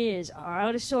economy is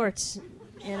out of sorts,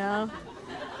 you know.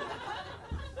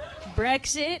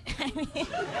 Brexit. I mean,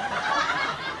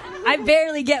 I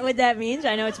barely get what that means.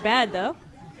 I know it's bad, though.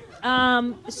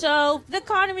 So the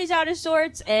economy's out of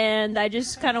sorts, and I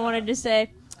just kind of wanted to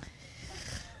say,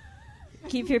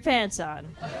 keep your pants on.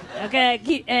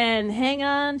 Okay? And hang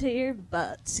on to your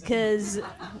butts, because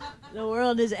the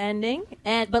world is ending,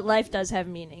 but life does have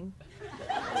meaning.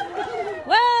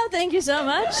 Well, thank you so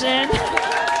much, and have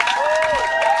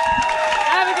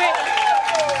a great night.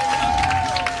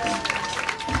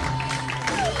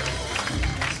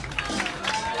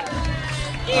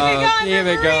 Keep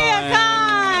it going.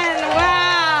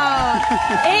 Wow.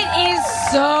 It is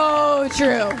so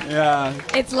true. Yeah.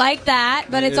 It's like that,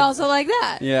 but it's also like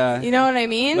that. Yeah. You know what I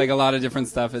mean? Like a lot of different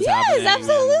stuff is happening. Yes,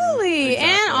 absolutely. Exactly.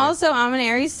 And also, I'm an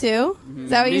Aries too. Is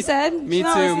that what you said? Me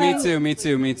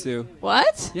too.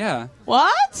 What? Yeah.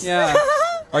 What? Yeah.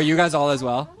 Are you guys all as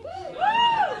well?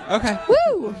 Okay.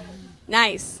 Woo!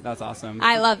 Nice. That's awesome.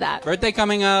 I love that. Birthday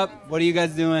coming up. What are you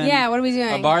guys doing? Yeah, what are we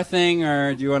doing? A bar thing,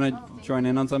 or do you want to join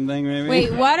in on something maybe?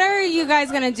 Wait, what are you guys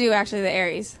going to do, actually, the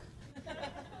Aries?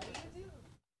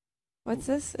 What's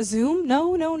this? A Zoom?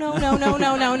 No. Maybe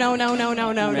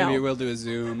we'll do a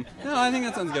Zoom. No, I think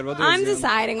that sounds good. We'll do a I'm Zoom.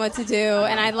 deciding what to do,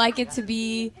 and I'd like it to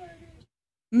be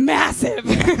massive.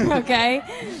 Okay?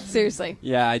 Seriously.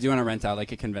 Yeah, I do want to rent out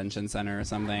like a convention center or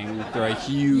something. Throw a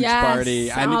huge Yes,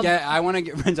 party. I want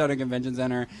to rent out a convention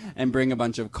center and bring a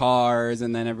bunch of cars,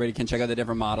 and then everybody can check out the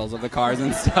different models of the cars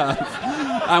and stuff.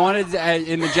 I wanted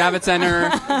in the Javits Center,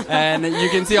 and you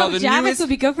can see all the Javits newest. would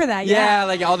be good for that. Yeah,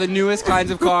 like all the newest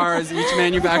kinds of cars each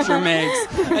manufacturer makes,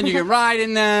 and you can ride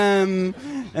in them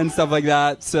and stuff like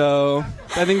that. So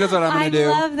I think that's what I'm going to do. I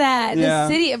love that. Yeah.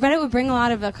 The city, but it would bring a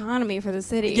lot of economy for the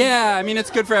city. Yeah, I mean,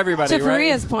 it's good for everybody, To right?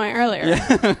 Faria's point earlier.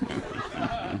 Yeah.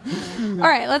 All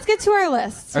right, let's get to our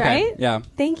lists, Okay, right? yeah.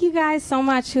 Thank you guys so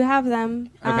much who have them.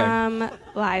 Okay.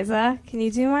 Liza, can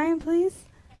you do mine, please?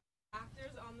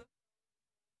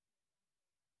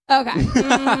 Okay.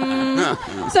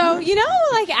 So, you know,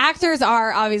 like actors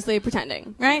are obviously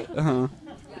pretending, right? Uh-huh.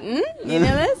 You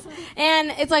know this?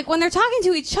 And it's like when they're talking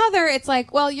to each other, it's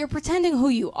like, well, you're pretending who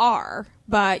you are,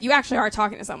 but you actually are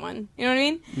talking to someone. You know what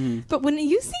I mean? Mhm. But when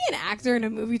you see an actor in a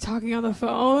movie talking on the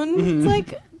phone, it's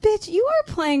like, bitch, you are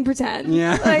playing pretend.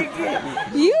 Yeah. Like,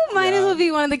 you might as well be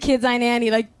one of the kids I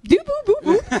nanny, like, doop, boop, boop,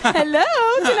 boop. Hello,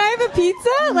 can I have a pizza?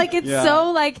 Like, it's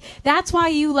so, like, that's why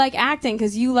you like acting,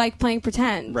 because you like playing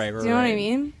pretend. Right. Do you know what I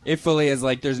mean? It fully is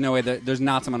like there's no way that there's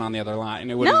not someone on the other line. It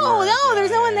No, wouldn't work.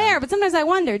 there's no one there. But sometimes I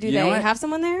wonder, do You know they what? have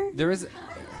someone there There is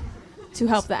to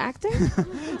help the actor?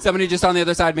 somebody just on the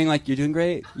other side being like, "You're doing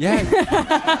great." Yeah.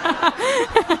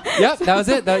 Yep, that was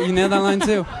it. You nailed that line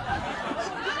too.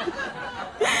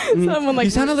 Someone like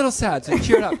you sound a little sad, so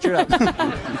cheer it up.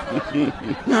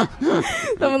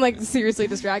 someone like seriously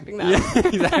distracting them. Yeah,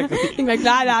 exactly. Being like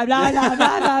blah blah blah blah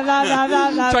blah blah blah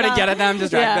blah blah. Try to get at them,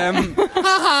 distract them.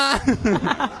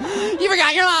 You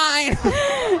forgot your line.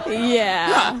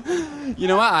 Yeah. You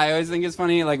know what I always think is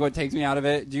funny? Like what takes me out of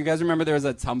it? Do you guys remember there was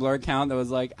a Tumblr account that was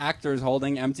like actors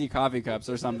holding empty coffee cups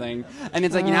or something? And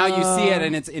it's like now you see it,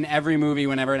 and it's in every movie.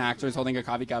 Whenever an actor is holding a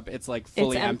coffee cup, it's like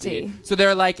fully It's empty. So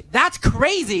they're like, "That's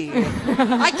crazy!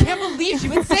 I can't believe she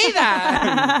would say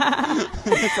that."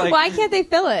 It's like, Why can't they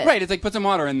fill it? right? It's like put some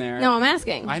water in there. No, I'm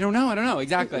asking. I don't know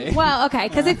exactly. Well, okay,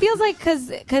 because it feels like because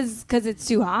it's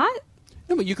too hot.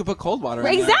 No, but you could put cold water in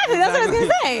there. Exactly. That's what I was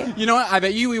gonna say. You know what? I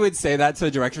bet we would say that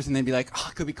to directors, and they'd be like, "Oh,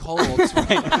 it could be cold."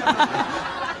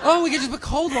 Oh, we could just put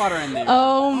cold water in there.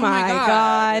 Oh my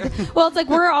God. Well, it's like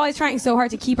we're always trying so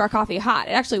hard to keep our coffee hot.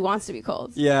 It actually wants to be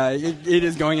cold. Yeah, it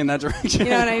is going in that direction.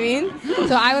 You know what I mean?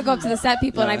 So I would go up to the set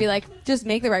people and I'd be like, just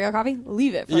make the regular coffee,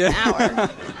 leave it for an hour.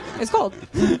 It's cold.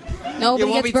 Nobody It won't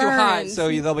gets be burned. too hot, so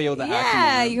they'll be able to act.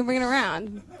 Yeah, you can bring it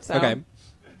around. So. Okay.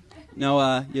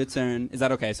 Noah, your turn. Is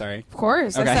that okay? Sorry. Of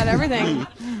course. Okay. I said everything.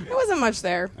 There wasn't much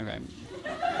there. Okay.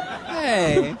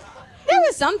 Hey. There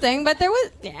was something, but there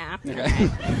was... Yeah. Okay.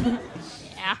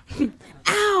 Yeah.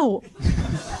 Ow!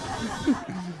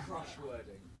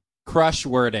 Crush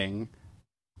wording.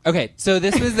 Okay, so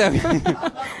this was the...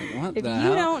 What If the you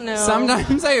hell? don't know...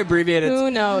 Sometimes I abbreviate it. Who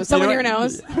knows? Someone You know here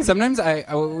what? knows. Sometimes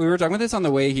we were talking about this on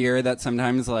the way here, that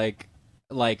sometimes like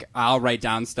I'll write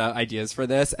down ideas for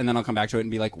this, and then I'll come back to it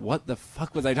and be like, what the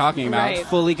fuck was I talking about? Right.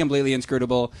 Fully, completely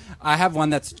inscrutable. I have one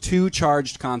that's two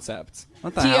charged concepts.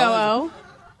 What the hell?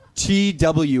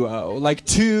 TWO. Like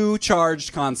two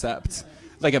charged concepts.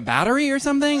 Like a battery or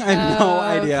something? I have no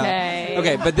idea.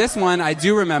 Okay, but this one I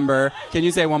do remember. Can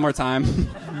you say it one more time?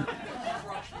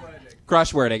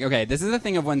 Crush wording. Okay, this is the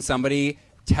thing of when somebody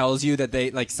tells you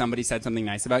that somebody said something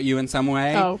nice about you in some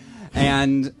way. Oh.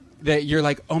 And that you're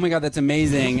like, oh my God, that's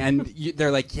amazing. And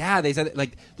they're like, yeah, they said,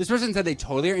 like, this person said they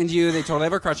totally are into you. They totally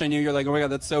have a crush on you. You're like, oh my God,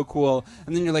 that's so cool.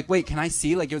 And then you're like, wait, can I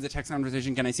see? Like, it was a text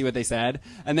conversation. Can I see what they said?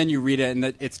 And then you read it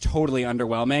and it's totally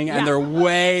underwhelming. And they're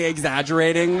way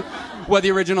exaggerating what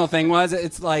the original thing was.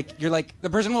 It's like, you're like, the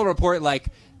person will report, like,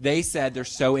 they said they're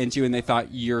so into you and they thought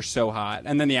you're so hot.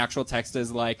 And then the actual text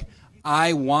is like,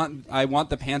 I want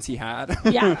the pants he had.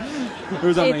 Yeah.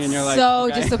 Or something, it's and you're like, so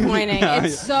okay. disappointing. Yeah,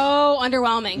 it's so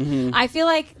underwhelming. Mm-hmm. I feel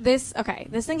like this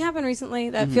thing happened recently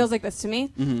that feels like this to me.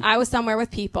 Mm-hmm. I was somewhere with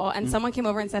people and someone came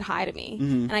over and said hi to me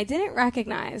and I didn't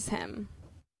recognize him.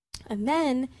 And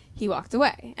then he walked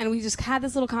away and we just had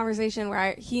this little conversation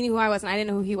where he knew who I was and I didn't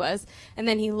know who he was. And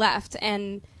then he left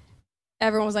and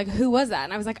everyone was like, who was that?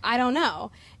 And I was like, I don't know.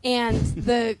 And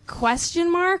the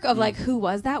question mark of like, who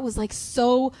was that was like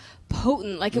so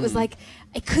potent. Like it was like,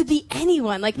 it could be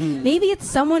anyone. Like maybe it's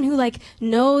someone who like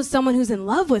knows someone who's in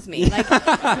love with me. Like,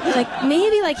 like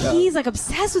maybe like he's like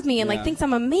obsessed with me and like thinks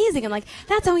I'm amazing. And like,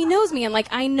 that's how he knows me. And like,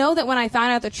 I know that when I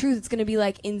find out the truth, it's going to be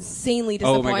like insanely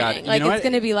disappointing. Oh my God. Like it's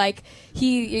going to be like,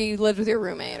 you lived with your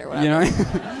roommate or whatever. You know,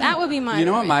 that would be my You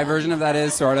know what roommate. my version of that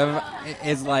is sort of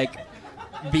is like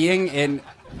being in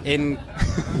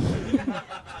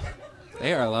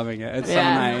they are loving it. It's so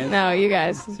nice. No, you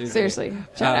guys. Seriously.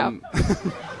 Shout out.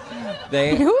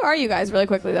 Who are you guys really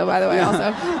quickly though, by the way,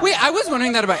 also? Wait, I was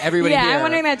wondering that about everybody here. Yeah, I'm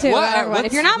wondering that too. About everyone.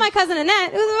 If you're not my cousin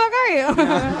Annette, who the fuck are you?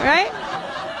 Right?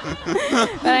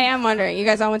 But I am wondering. You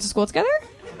guys all went to school together?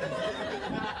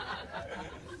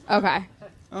 Okay.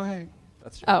 Oh, hey.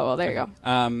 That's true. Oh, well, there you go.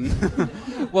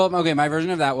 Well, okay, my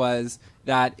version of that was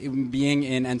that being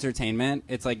in entertainment,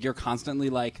 it's like you're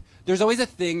constantly like, there's always a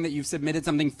thing that you've submitted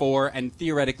something for, and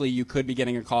theoretically you could be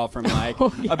getting a call from like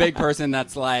a big person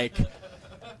that's like,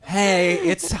 hey,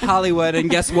 it's Hollywood, and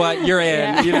guess what? You're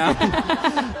in, you know?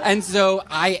 And so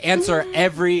I answer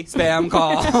every spam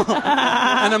call.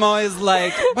 And I'm always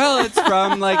like, well, it's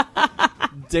from like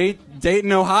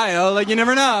Dayton, Ohio. Like, you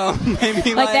never know.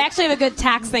 Maybe like they actually have a good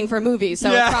tax thing for movies,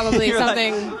 so it's probably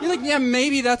something. You're like, yeah,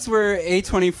 maybe that's where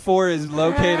A24 is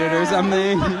located or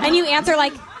something. And you answer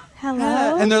like,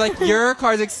 hello? And they're like, your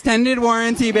car's extended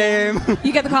warranty, babe.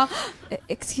 You get the call.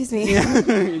 Excuse me. Yeah,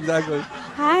 exactly.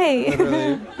 Hi.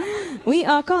 Literally. We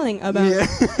are calling about...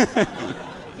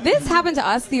 This happened to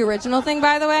us, the original thing,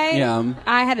 by the way. Yeah.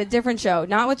 I had a different show,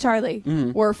 not with Charlie.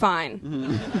 We're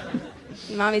fine.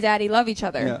 Mommy, Daddy love each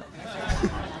other. Yeah.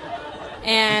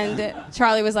 And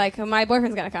Charlie was like, my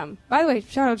boyfriend's going to come. By the way,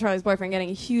 shout out to Charlie's boyfriend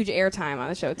getting huge airtime on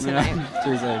the show tonight. Yeah,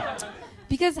 seriously.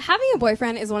 Because having a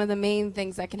boyfriend is one of the main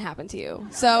things that can happen to you.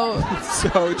 So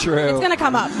so true. It's going to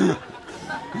come up. Oh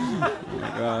my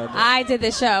God. I did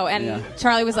this show, and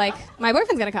Charlie was like, my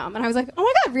boyfriend's going to come. And I was like, oh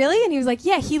my God, really? And he was like,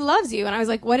 yeah, he loves you. And I was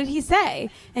like, what did he say?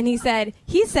 And he said,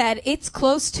 it's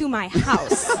close to my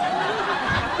house.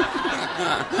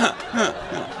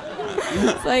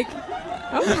 It's like,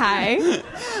 okay.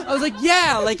 I was like,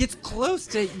 yeah, like it's close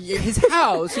to his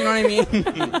house. You know what I mean?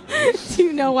 Do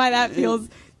you know why that feels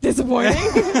disappointing?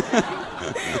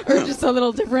 Or just a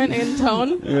little different in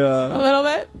tone? Yeah. A little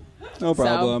bit? No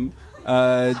problem.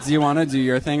 Do you want to do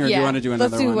your thing, or do you want to do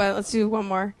another one? Let's do one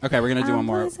more. Okay, we're going to do one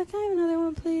more. Please, can I have another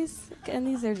one, please? And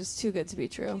these are just too good to be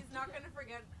true. He's not going to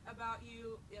forget about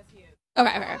you. Yes, he is.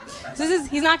 Okay. So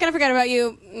he's not going to forget about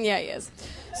you. Yeah, he is.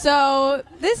 So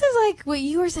this is like what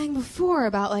you were saying before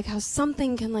about like how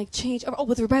something can like change. Oh,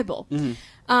 with Red Bull.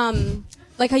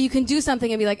 Like how you can do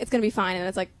something and be like, it's going to be fine. And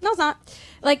it's like, no, it's not.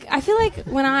 Like, I feel like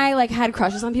when I like had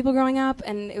crushes on people growing up,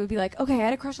 and it would be like, okay, I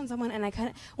had a crush on someone, and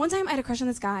one time I had a crush on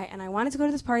this guy, and I wanted to go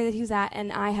to this party that he was at,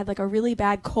 and I had like a really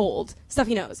bad cold.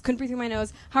 Stuffy nose. Couldn't breathe through my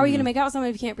nose. How are you going to make out with someone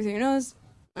if you can't breathe through your nose?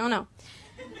 I don't know.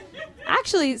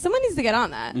 Actually, someone needs to get on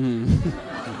that.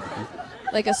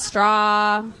 Like a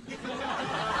straw.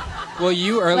 Well,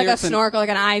 you earlier... Like a snorkel, like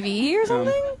an IV or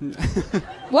something?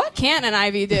 What can't an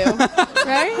IV do?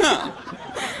 Right?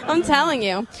 I'm telling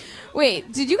you.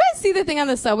 Wait, did you guys see the thing on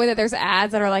the subway that there's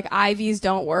ads that are like, IVs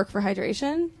don't work for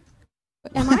hydration?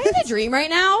 Am I in a dream right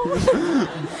now? All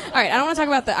right, I don't want to talk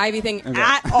about the IV thing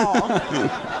at all.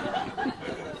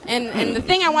 And the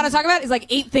thing I want to talk about is like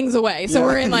 8 things away. So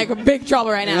we're in like big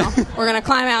trouble right now. We're going to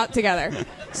climb out together.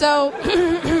 So...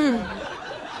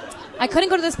 I couldn't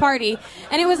go to this party,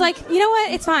 and it was like, you know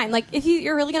what? It's fine. Like, if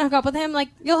you're really gonna hook up with him, like,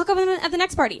 you'll hook up with him at the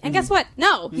next party. And guess what?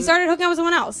 No, he started hooking up with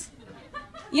someone else.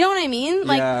 You know what I mean?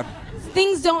 Like,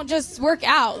 things don't just work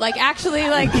out. Like, actually,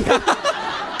 like...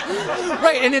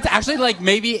 Right, and it's actually like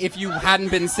maybe if you hadn't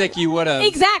been sick, you would have.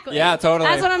 Exactly. Yeah, totally.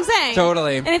 That's what I'm saying.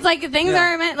 Totally. And it's like things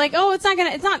are meant like, oh, it's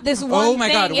not this one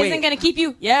thing isn't gonna keep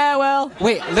you. Yeah, well.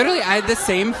 Wait, literally, I had the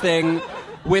same thing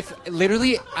with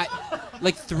literally.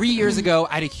 like 3 years ago,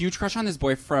 I had a huge crush on this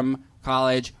boy from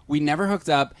college. We never hooked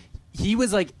up. He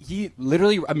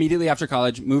literally immediately after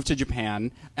college moved to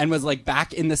Japan and was like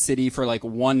back in the city for like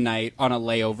one night on a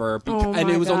layover. And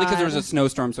it was only because there was a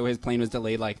snowstorm, so his plane was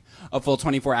delayed like a full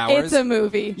 24 hours. It's a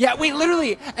movie. Yeah, wait,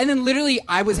 literally. And then literally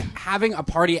I was having a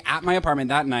party at my apartment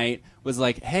that night, was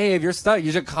like, hey, if you're stuck,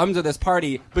 you should come to this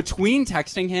party. Between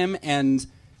texting him and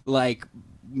like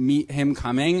meet him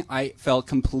coming, I felt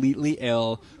completely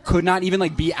ill, could not even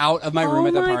like be out of my room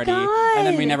at the party. God. And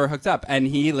then we never hooked up, and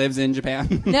he lives in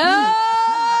Japan. No.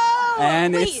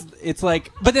 And wait. it's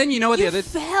like, but then you know what you the other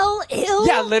fell ill?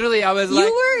 Yeah, literally I was you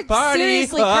like, were party.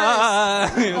 seriously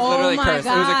cursed. It was literally my cursed.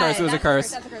 God. It was a curse. It was a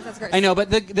curse. That's a curse. That's a curse. I know, but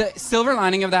the silver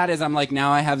lining of that is I'm like,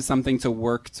 now I have something to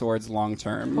work towards long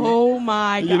term. Oh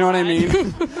my God. You know what I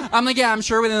mean? I'm like, yeah, I'm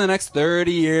sure within the next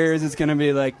 30 years it's going to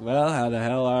be like, well, how the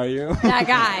hell are you? That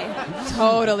guy.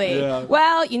 Totally. Yeah.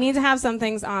 Well, you need to have some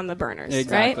things on the burners,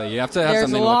 Exactly. right? You have to have there's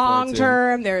something to look forward long to.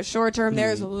 term, there's short term,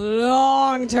 there's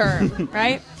long term,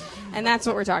 right? And that's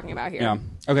what we're talking about here. Yeah.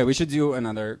 Okay, we should do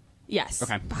another. Yes.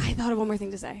 Okay. But I thought of one more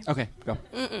thing to say. Okay, go.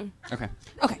 Okay.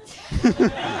 Okay.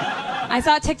 I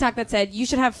saw a TikTok that said you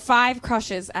should have 5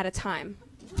 crushes at a time.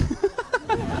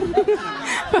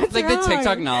 What's Like wrong? the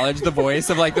TikTok knowledge, the voice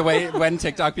of like the way when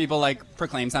TikTok people like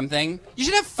proclaim something. You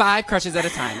should have 5 crushes at a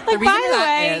time. Like, by the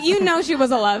way, is, you know she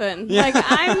was 11. Yeah. Like,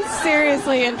 I'm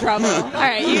seriously in trouble. All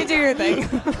right, you do your thing.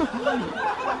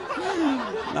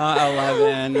 Not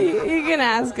 11. You can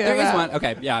ask her. There is about- one.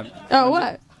 Okay, yeah. Oh,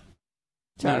 what?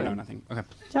 No, nothing. Okay.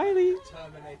 Charlie.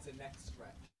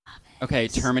 Okay,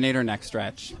 Terminator next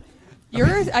stretch. Your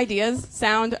ideas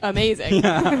sound amazing.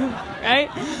 Right?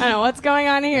 I don't know what's going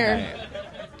on here. Okay.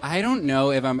 I don't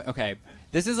know if I'm... Okay.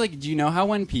 This is like, do you know how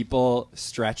when people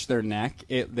stretch their neck,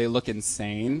 they look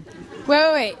insane?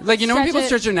 Wait. Like, you know when people it.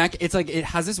 stretch their neck, it's like, it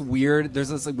has this weird, there's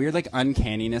this like, weird like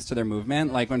uncanniness to their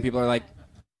movement. Like when people are like...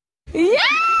 Yeah!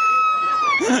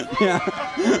 Yeah.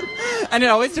 And it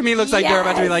always to me looks like they're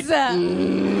about to be like...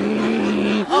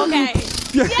 Okay.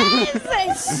 Yes!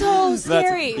 It's so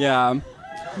scary. Yeah.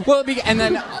 Well, and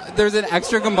then there's an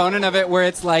extra component of it where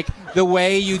it's like the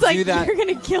way you It's do like, that. you're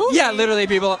going to kill me. Yeah, literally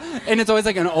people. And it's always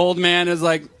like an old man is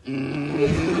like...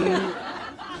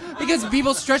 Because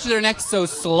people stretch their necks so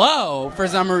slow for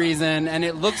some reason, and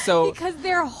it looks so... Because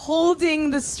they're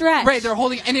holding the stretch. Right, they're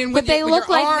holding... And then with, they with look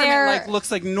your like arm, they're... it like, looks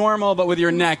like normal, but with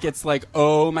your neck, it's like,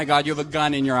 oh my God, you have a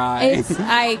gun in your eye.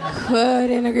 I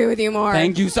couldn't agree with you more.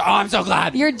 Thank you so... Oh, I'm so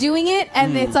glad. You're doing it,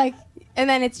 and it's like... And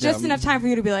then it's just enough time for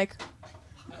you to be like...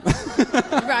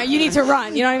 you need to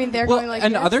run. You know what I mean? They're going like...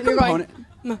 Another this, and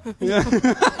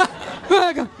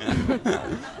you're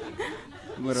component...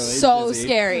 Literally so dizzy.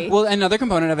 scary. Well, another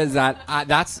component of it is that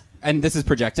that's, and this is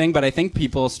projecting, but I think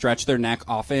people stretch their neck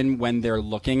often when they're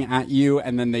looking at you,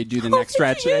 and then they do the neck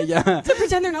stretch. Yeah. To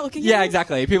pretend they're not looking at Yeah, you?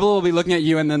 Exactly. People will be looking at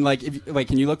you, and then like, wait,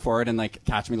 can you look forward and like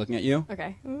catch me looking at you?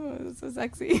 Okay. Ooh, this is so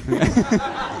sexy. wait.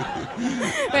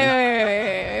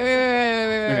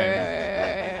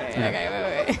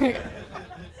 Okay.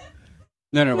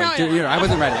 No, wait. No. I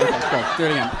wasn't ready. Okay, go. Do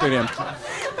it again.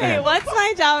 Wait, what's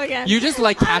my job again? You just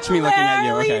like catch me looking at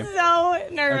you. Okay. I'm so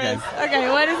nervous. Okay,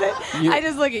 what is it? I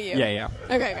just look at you. Yeah.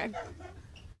 Okay.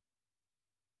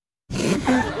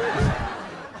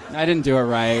 I didn't do it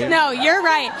right. No, you're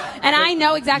right. And I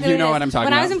know exactly You what it know is. what I'm talking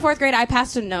When about. I was in 4th grade, I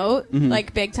passed a note,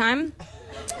 like big time.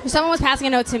 Someone was passing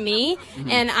a note to me,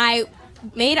 and I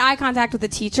made eye contact with the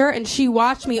teacher, and she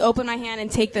watched me open my hand and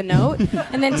take the note.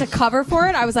 And then to cover for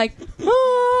it, I was like,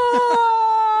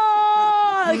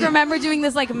 like remember doing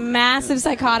this like massive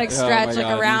psychotic stretch my like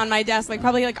God. around my desk, like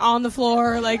probably like on the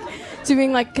floor, like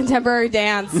doing like contemporary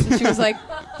dance. And she was like,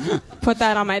 put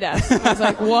that on my desk. And I was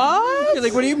like, what? You're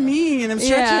like, what do you mean? I'm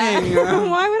stretching.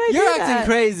 Why would I do You're that? acting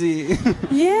crazy.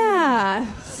 Yeah.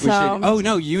 So. Oh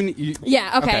no, you.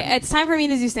 Yeah. Okay. It's time for me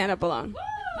to do stand up alone.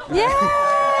 Yeah.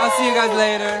 I'll see you guys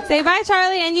later. Say bye,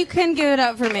 Charlie, and you can give it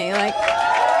up for me. Like,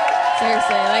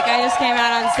 seriously, like I just came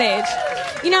out on stage.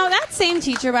 You know, that same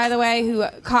teacher, by the way, who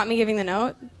caught me giving the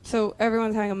note, so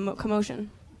everyone's having a commotion.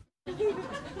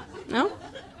 No?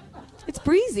 It's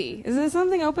breezy. Is there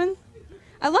something open?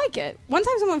 I like it. One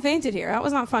time someone fainted here. That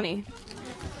was not funny.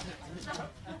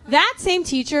 That same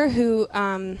teacher who,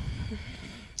 I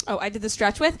did the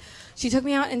stretch with, she took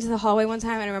me out into the hallway one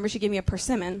time, and I remember she gave me a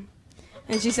persimmon.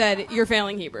 And she said, "You're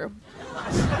failing Hebrew."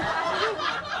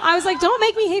 I was like, don't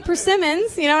make me hate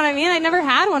persimmons. You know what I mean? I never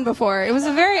had one before. It was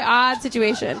a very odd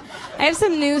situation. I have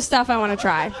some new stuff I want to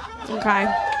try. Okay.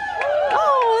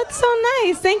 Oh, that's so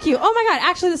nice. Thank you. Oh, my God.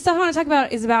 Actually, the stuff I want to talk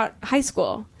about is about high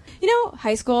school. You know,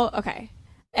 high school, okay.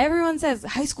 Everyone says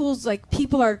high school's like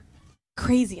people are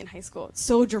crazy in high school. It's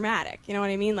so dramatic. You know what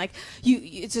I mean? Like,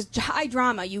 it's just high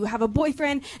drama. You have a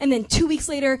boyfriend, and then 2 weeks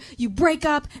later, you break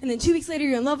up, and then 2 weeks later,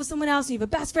 you're in love with someone else, and you have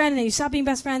a best friend, and then you stop being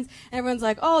best friends, and everyone's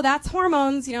like, oh, that's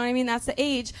hormones. You know what I mean? That's the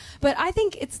age. But I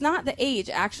think it's not the age,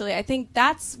 actually. I think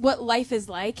that's what life is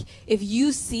like if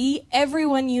you see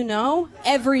everyone you know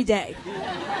every day.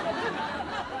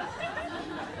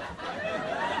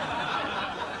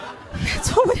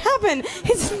 That's what would happen.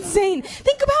 It's insane.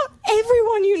 Think about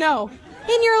everyone you know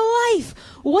in your life.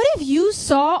 What if you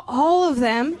saw all of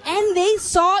them and they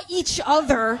saw each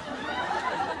other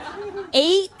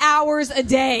 8 hours a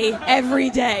day, every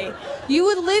day? You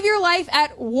would live your life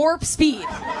at warp speed.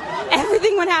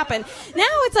 Everything would happen. Now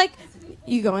it's like,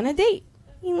 you go on a date.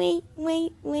 Wait.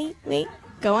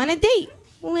 Go on a date.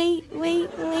 Wait.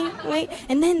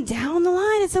 And then down the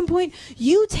line at some point,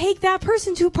 you take that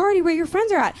person to a party where your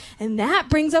friends are at. And that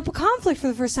brings up a conflict for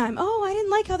the first time. Oh, I didn't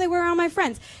like how they were around my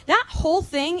friends. That whole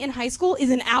thing in high school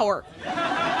is an hour.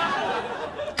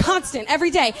 Constant, every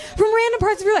day. From random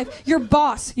parts of your life. Your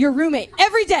boss, your roommate,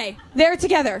 every day. They're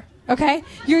together, okay?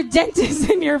 Your dentist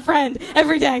and your friend,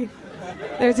 every day.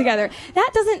 They're together.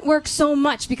 That doesn't work so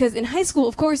much because in high school,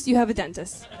 of course, you have a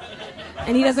dentist.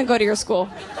 And he doesn't go to your school.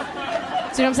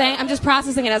 See what I'm saying? I'm just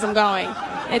processing it as I'm going.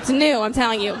 It's new, I'm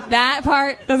telling you. That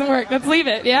part doesn't work. Let's leave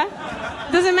it, yeah?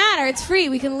 Doesn't matter. It's free.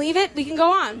 We can leave it. We can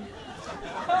go on.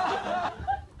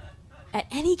 At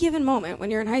any given moment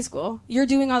when you're in high school, you're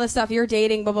doing all this stuff. You're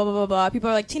dating, blah, blah, blah, blah, blah. People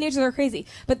are like, teenagers are crazy.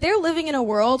 But they're living in a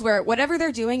world where whatever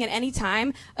they're doing at any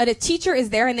time, a teacher is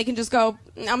there and they can just go,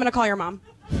 I'm going to call your mom.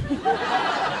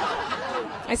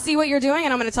 I see what you're doing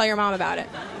and I'm going to tell your mom about it.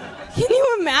 Can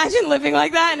you imagine living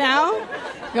like that now?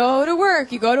 Go to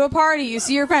work, you go to a party, you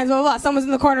see your friends, blah, blah, blah. Someone's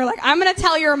in the corner like, I'm going to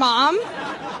tell your mom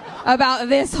about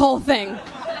this whole thing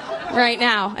right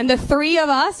now. And the three of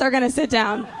us are going to sit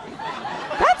down.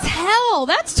 That's hell.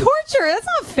 That's torture. That's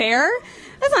not fair.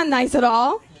 That's not nice at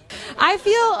all. I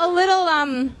feel a little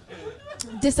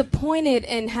disappointed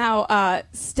in how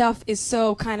stuff is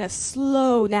so kind of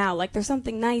slow now. Like there's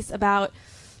something nice about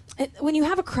it. When you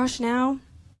have a crush now,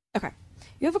 okay,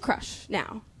 you have a crush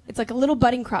now. It's like a little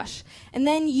budding crush. And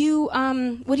then you,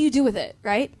 what do you do with it,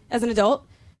 right? As an adult,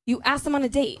 you ask them on a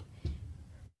date.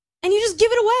 And you just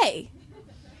give it away.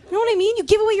 You know what I mean? You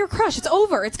give away your crush. It's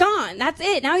over. It's gone. That's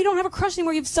it. Now you don't have a crush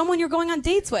anymore. You have someone you're going on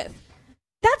dates with.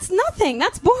 That's nothing.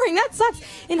 That's boring. That sucks.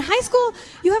 In high school,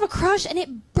 you have a crush and it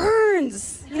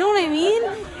burns. You know what I mean?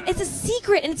 It's a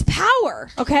secret and it's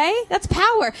power, okay? That's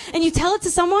power. And you tell it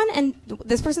to someone and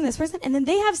this person, and then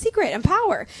they have secret and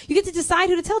power. You get to decide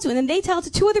who to tell to, and then they tell it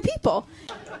to 2 other people.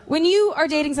 When you are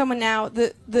dating someone now,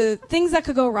 the things that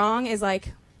could go wrong is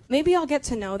like, maybe I'll get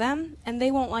to know them and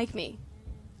they won't like me.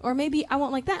 Or maybe I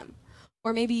won't like them.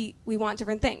 Or maybe we want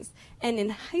different things. And in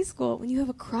high school, when you have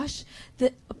a crush,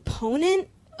 the opponent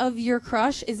of your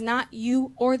crush is not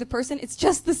you or the person. It's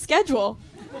just the schedule.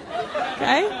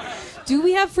 Okay? Do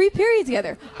we have free period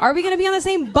together? Are we going to be on the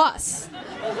same bus?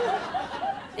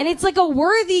 And it's like a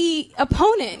worthy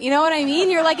opponent. You know what I mean?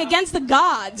 You're like against the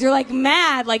gods. You're like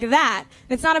mad like that.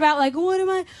 It's not about like,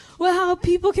 how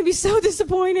people can be so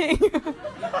disappointing.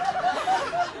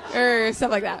 Or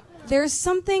stuff like that. There's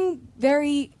something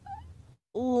very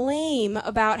lame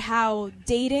about how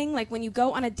dating, like when you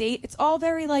go on a date, it's all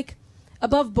very like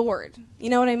above board. You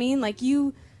know what I mean? Like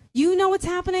you know what's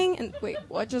happening, and wait,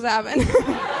 what just happened?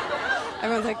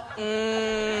 Everyone's like,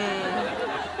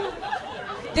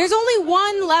 There's only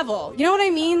one level. You know what I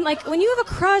mean? Like when you have a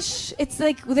crush, it's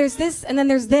like there's this and then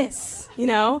there's this, you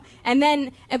know?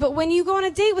 But when you go on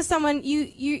a date with someone,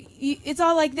 you it's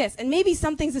all like this. And maybe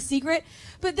something's a secret,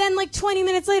 but then like 20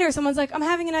 minutes later, someone's like, I'm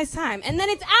having a nice time. And then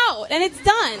it's out and it's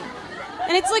done.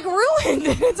 And it's like ruined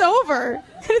and it's over.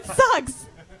 And it sucks.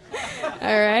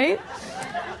 All right?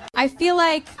 I feel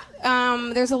like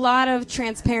there's a lot of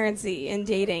transparency in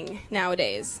dating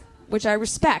nowadays, which I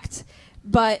respect.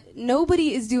 But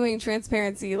nobody is doing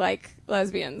transparency like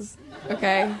lesbians,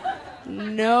 okay?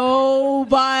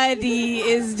 Nobody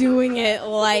is doing it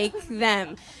like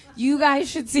them. You guys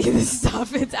should see this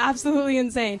stuff. It's absolutely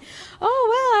insane. Oh,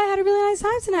 well, I had a really nice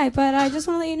time tonight, but I just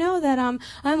want to let you know that I'm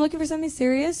looking for something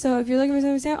serious. So if you're looking for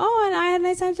something serious, and I had a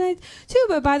nice time tonight too.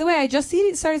 But by the way, I just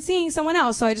started seeing someone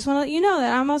else. So I just want to let you know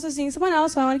that I'm also seeing someone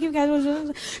else. So I want to keep you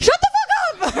guys. Shut the fuck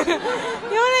up! You know what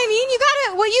I mean? You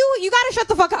gotta shut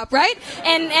the fuck up, right?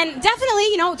 And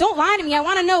definitely, don't lie to me. I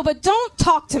want to know, but don't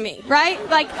talk to me, right?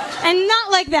 And not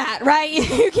like that, right?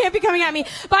 You can't be coming at me.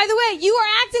 By the way, you are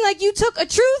acting like you took a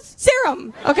truth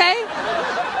serum, okay?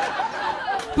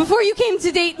 before you came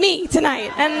to date me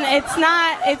tonight, and it's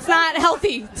not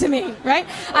healthy to me, right?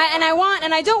 I don't want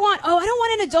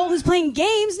an adult who's playing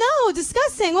games. No,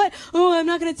 disgusting. What? Oh, I'm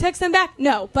not going to text them back.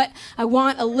 No, but I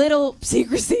want a little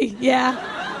secrecy.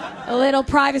 Yeah, a little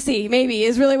privacy, maybe,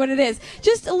 is really what it is.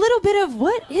 Just a little bit of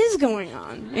what is going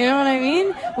on. You know what I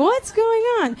mean? What's going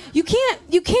on? You can't.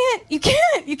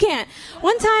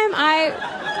 One time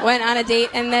I went on a date,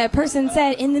 and the person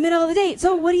said in the middle of the date,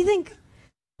 "So what do you think?"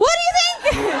 What do you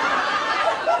think?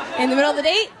 In the middle of the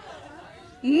date?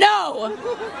 No.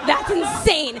 That's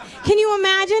insane. Can you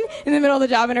imagine in the middle of the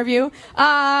job interview?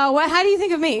 How do you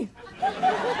think of me?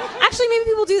 Actually, maybe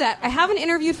people do that. I haven't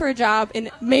interviewed for a job in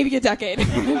maybe a decade.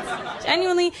 It's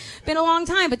genuinely been a long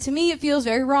time, but to me it feels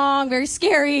very wrong, very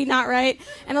scary, not right,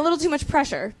 and a little too much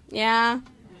pressure. Yeah.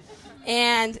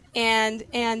 And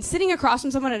sitting across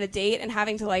from someone at a date and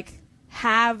having to like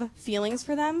have feelings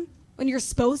for them when you're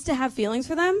supposed to have feelings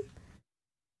for them,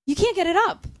 you can't get it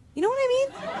up. You know what I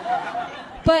mean?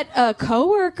 But a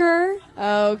coworker,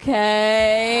 okay,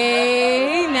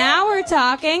 now we're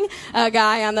talking. A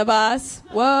guy on the bus,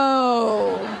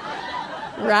 whoa,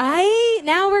 right?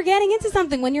 Now we're getting into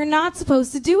something when you're not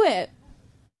supposed to do it.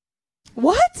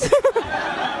 What?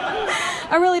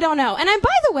 I really don't know. And by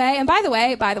the way,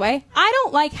 I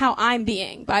don't like how I'm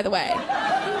being, by the way.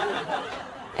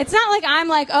 It's not like I'm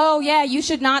like, oh, yeah, you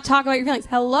should not talk about your feelings.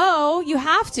 Hello, you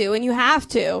have to, and you have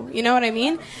to. You know what I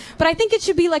mean? But I think it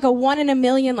should be like a 1 in a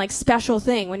million, like, special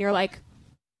thing when you're like,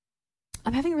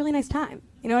 I'm having a really nice time.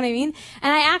 You know what I mean?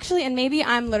 And and maybe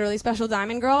I'm literally special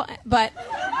diamond girl, but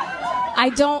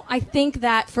I think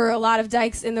that for a lot of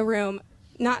dykes in the room,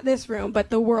 not this room,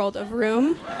 but the world of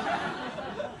room,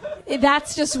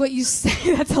 that's just what you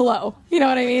say. That's hello. You know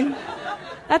what I mean?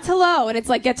 That's hello, and it's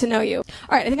like, get to know you. All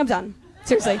right, I think I'm done.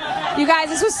 Seriously. You guys,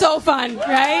 this was so fun,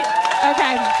 right?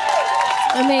 Okay.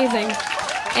 Amazing.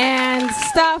 And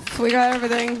stuff. We got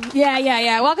everything.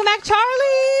 Yeah. Welcome back, Charlie.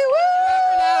 Woo!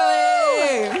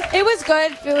 It was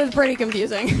good. It was pretty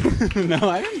confusing. No,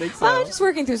 I don't think so. Well, I'm just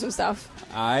working through some stuff.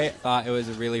 I thought it was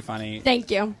really funny.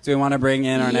 Thank you. Do we want to bring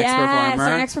in our next performer? Yes,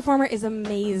 our next performer is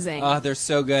amazing. Oh, they're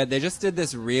so good. They just did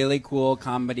this really cool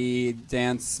comedy,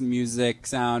 dance, music,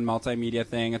 sound, multimedia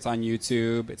thing. It's on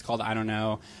YouTube. It's called I Don't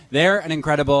Know. They're an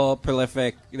incredible,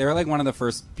 prolific. They were like one of the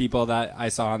first people that I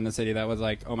saw in the city that was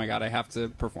like, oh my God, I have to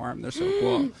perform. They're so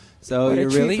cool. So what you're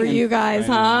a treat really for you guys,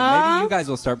 huh? Maybe you guys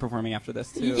will start performing after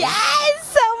this too.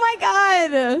 Yes! Oh my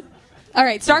God! All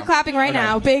right, start clapping right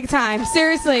now, big time.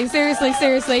 Seriously. You guys are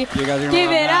gonna Give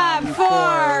it up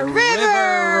for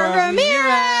River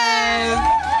Ramirez!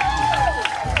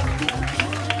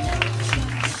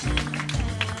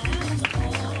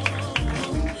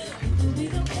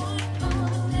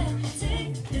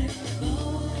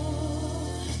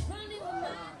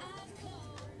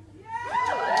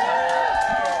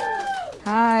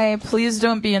 Hi, please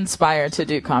don't be inspired to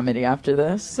do comedy after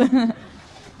this. I'm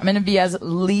going to be as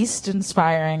least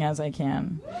inspiring as I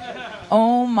can.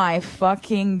 Oh my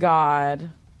fucking God.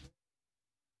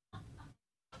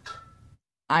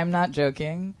 I'm not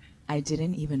joking. I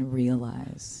didn't even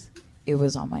realize it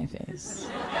was on my face.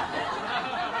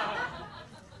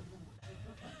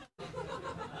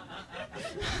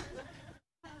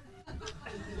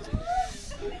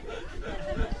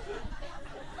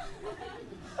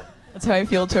 That's how I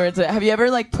feel towards it. Have you ever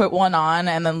like put one on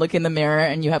and then look in the mirror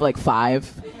and you have like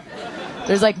 5?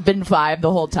 There's like been 5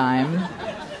 the whole time.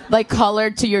 Like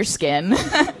colored to your skin.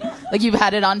 Like you've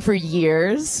had it on for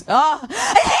years. Oh,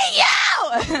 I hate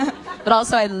you! But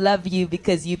also I love you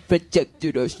because you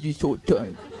protected us this whole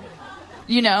time.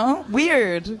 You know?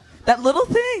 Weird. That little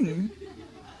thing.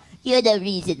 You're the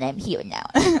reason I'm here now.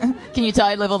 Can you tell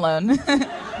I live alone? You're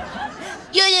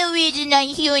the reason I'm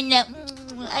here now.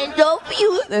 I love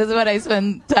you. This is what I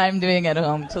spend time doing at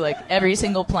home to like every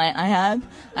single plant I have.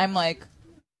 I'm like,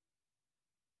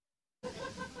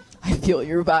 I feel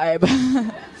your vibe.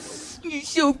 You're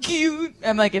so cute.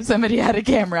 I'm like, if somebody had a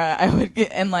camera, I would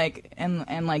get, and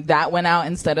that went out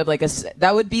instead of like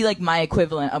that would be like my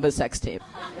equivalent of a sex tape.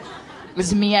 It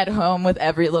was me at home with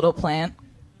every little plant.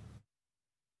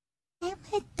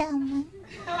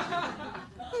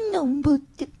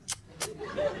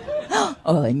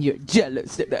 Oh, and you're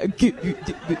jealous that I give you.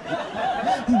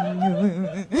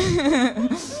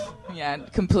 Yeah,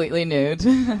 completely nude.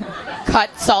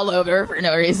 Cuts all over for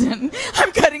no reason.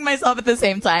 I'm cutting myself at the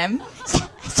same time.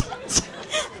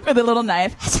 With a little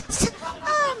knife.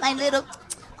 Oh, my little.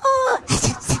 Oh,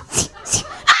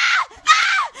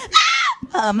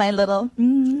 oh my little.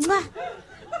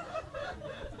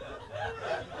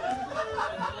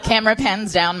 Camera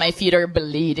pans down, my feet are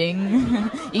bleeding.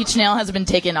 Each nail has been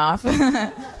taken off.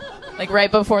 Like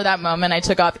right before that moment, I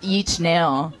took off each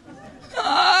nail.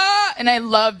 Ah, and I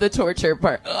love the torture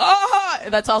part. Ah,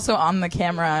 that's also on the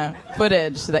camera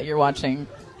footage that you're watching.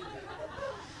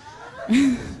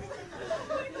 I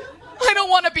don't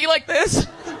want to be like this.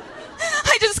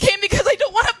 I just came because I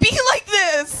don't want to be like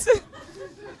this.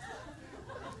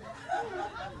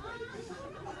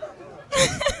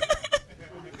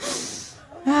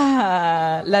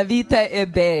 Ah, la vita è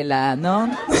bella,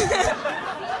 no?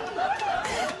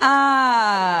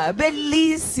 Ah,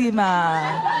 bellissima.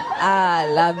 Ah,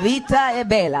 la vita è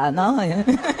bella, no?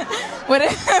 What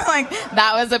if, like,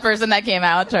 that was the person that came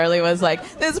out. Charlie was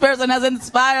like, this person has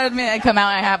inspired me. I come out,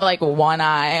 I have like one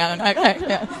eye.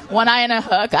 One eye and a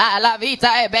hook. Ah, la vita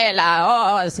è bella.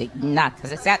 Oh, sì,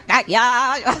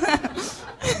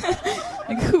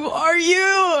 like, who are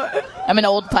you? I'm an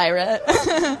old pirate.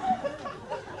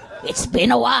 It's been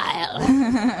a while.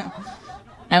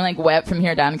 I'm like wet from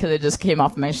here down because it just came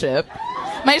off my ship.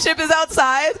 My ship is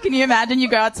outside. Can you imagine? You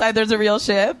go outside, there's a real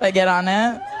ship. I get on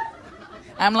it.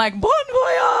 I'm like, bon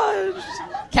voyage.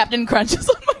 Captain Crunch is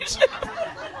on my ship.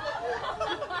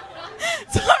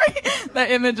 Sorry.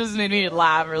 That image just made me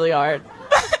laugh really hard.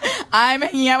 I'm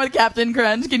hanging out with Captain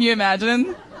Crunch. Can you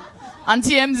imagine? On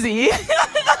TMZ.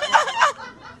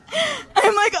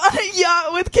 I'm like on a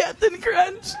yacht with Captain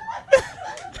Crunch.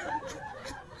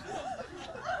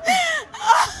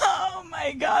 Oh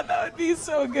my god, that would be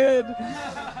so good.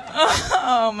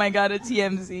 Oh my god, a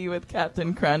TMZ with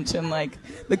Captain Crunch and like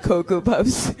the Cocoa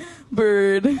Puffs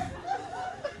bird.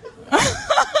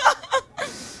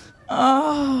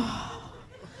 Oh,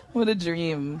 what a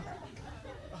dream.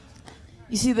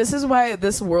 You see, this is why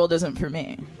this world isn't for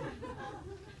me.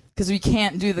 Because we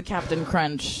can't do the Captain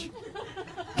Crunch.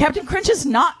 Captain Crunch is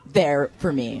not there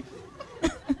for me.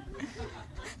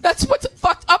 That's what's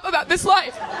fucked up about this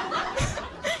life.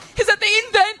 Is that they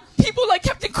invent people like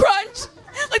Captain Crunch,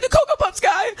 like the Cocoa Puffs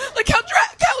guy, like Count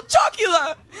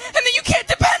Chocula, and then you can't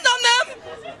depend on them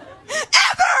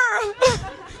ever.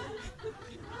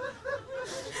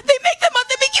 They make them up.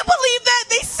 They make you believe that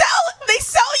they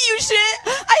sell you shit.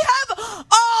 I have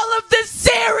all of the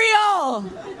cereal.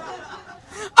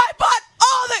 I bought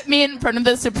all that. Me in front of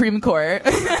the Supreme Court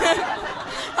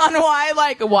on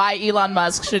why Elon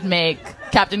Musk should make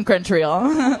Captain Crunch real.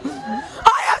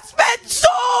 I have spent so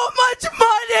much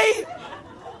money,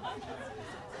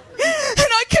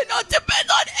 and I cannot depend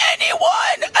on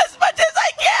anyone as much as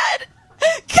I can.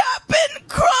 Captain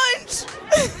Crunch.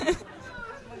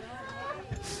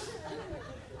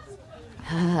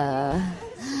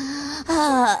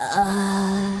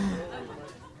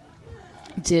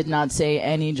 Did not say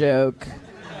any joke.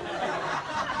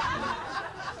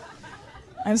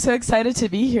 I'm so excited to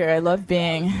be here. I love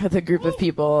being with a group of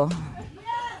people.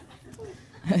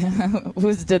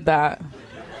 Who's did that?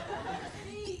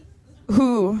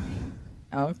 Who?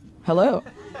 Oh, hello.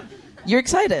 You're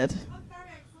excited?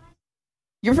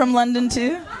 You're from London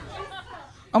too?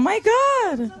 Oh my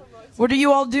god. What are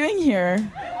you all doing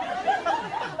here?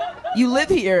 You live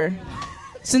here.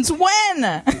 Since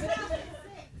when?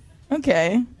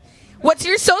 Okay. What's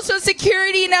your social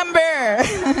security number?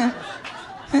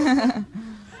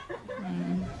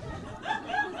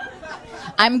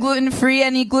 I'm gluten-free.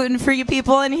 Any gluten-free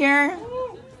people in here?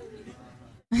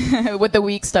 With the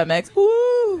weak stomachs.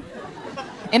 Woo!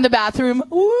 In the bathroom.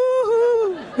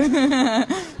 Woo!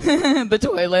 The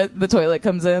toilet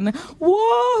comes in.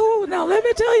 Whoa! Now let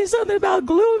me tell you something about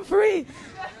gluten-free.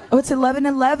 Oh, it's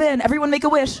 11:11. Everyone make a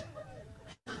wish.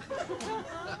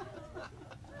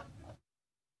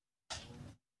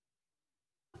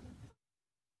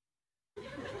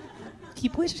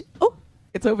 Keep wishing. Oh,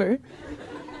 it's over.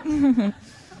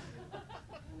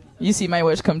 You see my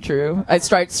wish come true. I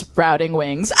start sprouting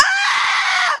wings.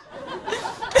 Ah!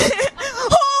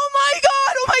 Oh my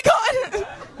god! Oh my god!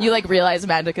 You like realize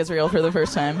magic is real for the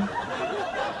first time.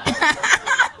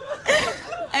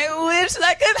 I wish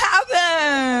that could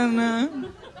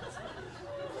happen.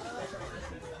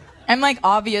 I'm like,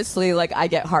 obviously, like I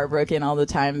get heartbroken all the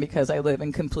time because I live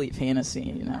in complete fantasy,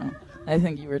 you know. I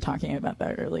think you were talking about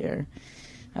that earlier.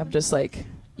 I'm just like,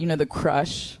 you know, the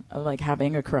crush of like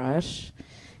having a crush,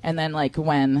 and then like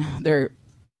when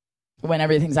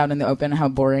everything's out in the open, how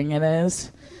boring it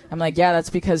is. I'm like, yeah,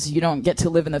 that's because you don't get to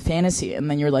live in the fantasy, and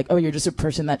then you're like, oh, you're just a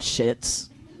person that shits.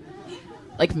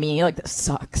 Like me, like this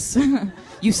sucks.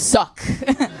 You suck.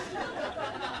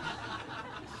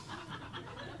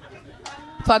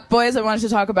 Fuck boys. I wanted to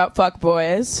talk about fuck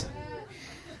boys.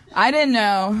 I didn't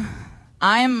know.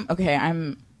 I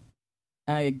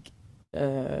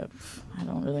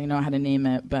don't really know how to name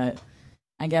it, but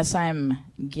I guess I'm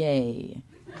gay.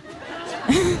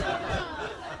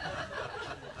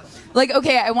 Like,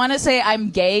 okay, I want to say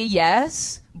I'm gay,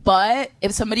 yes, but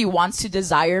if somebody wants to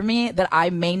desire me that I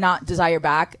may not desire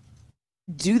back,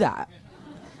 do that.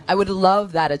 I would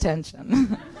love that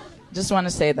attention. Just want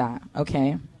to say that,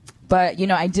 okay? But,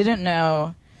 I didn't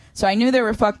know. So I knew there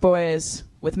were fuckboys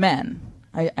with men.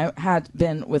 I had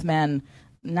been with men,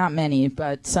 not many,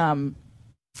 but some.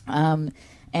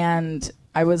 And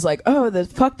I was like, oh, the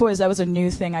fuckboys, that was a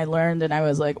new thing I learned. And I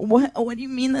was like, what do you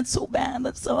mean that's so bad?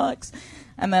 That sucks.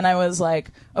 And then I was like,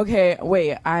 okay,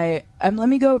 wait, let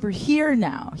me go over here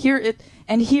now. Here,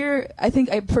 I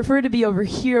think I prefer to be over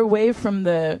here away from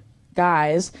the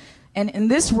guys. And in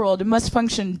this world, it must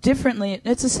function differently.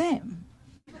 It's the same.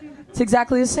 It's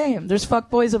exactly the same. There's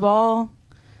fuckboys of all.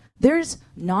 There's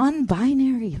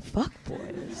non-binary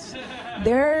fuckboys.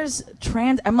 There's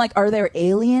trans. I'm like, are there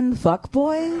alien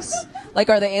fuckboys? Like,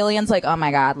 are the aliens like, oh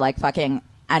my god, like fucking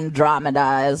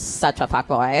Andromeda is such a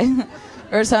fuckboy?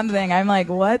 Or something. I'm like,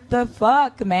 what the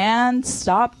fuck, man?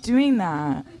 Stop doing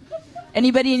that.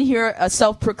 Anybody in here a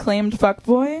self-proclaimed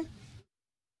fuckboy?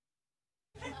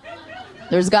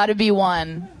 There's got to be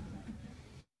one.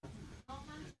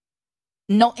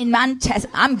 No, in Manchester.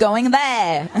 I'm going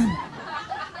there.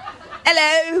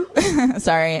 Hello.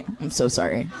 Sorry. I'm so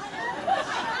sorry.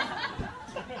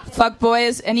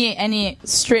 Fuckboys. Any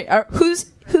straight?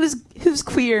 Who's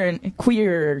queer and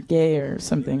queer or gay or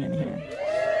something in here?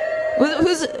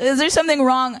 Is there something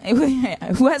wrong?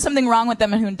 Who has something wrong with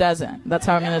them and who doesn't? That's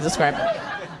how I'm going to describe it.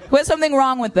 Who has something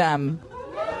wrong with them?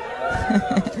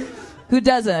 Who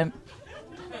doesn't?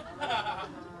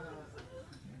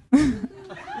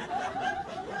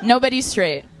 Nobody's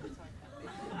straight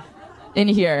in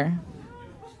here.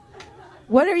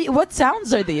 What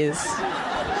sounds are these?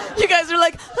 You guys are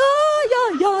like, ah,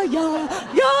 yeah, yeah, yeah,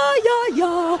 yeah, yeah,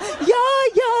 yeah,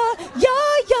 yeah,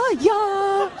 yeah, yeah,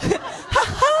 yeah, ha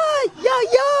ha, yeah,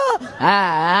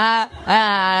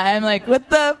 yeah. I'm like, what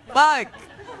the fuck?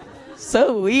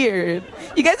 So weird.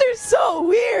 You guys are so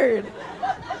weird.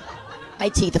 My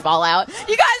teeth fall out.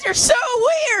 You guys are so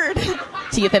weird.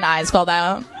 Teeth and eyes fall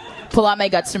out. Pull out my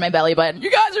guts through my belly button. You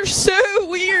guys are so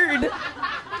weird.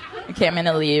 Okay, I'm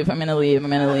gonna leave.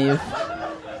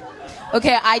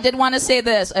 Okay, I did want to say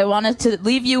this. I wanted to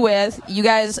leave you with, you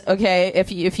guys, okay,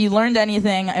 if you learned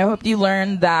anything, I hope you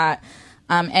learned that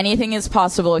anything is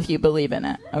possible if you believe in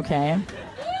it, okay?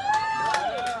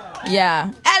 Yeah.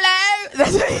 Hello!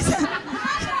 That's what he said.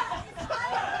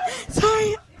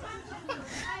 Sorry.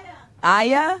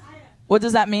 Aya? What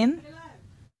does that mean?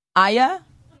 Aya?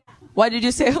 Why did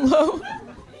you say hello?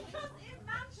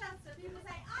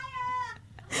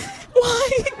 Why?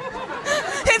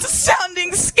 It's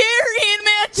sounding scary in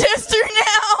Manchester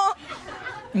now.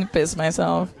 I'm gonna piss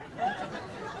myself.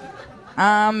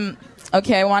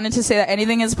 Okay, I wanted to say that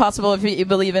anything is possible if you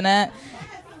believe in it.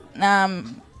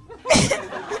 I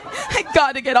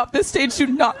gotta get off this stage. Do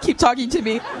not keep talking to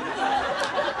me.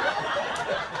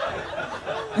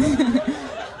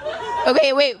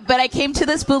 Okay, wait, but I came to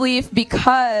this belief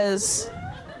because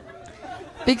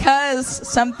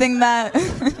something that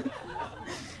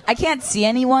I can't see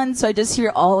anyone, so I just hear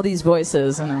all these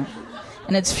voices, and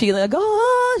it's feeling like,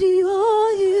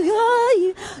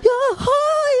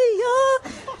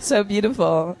 so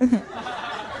beautiful.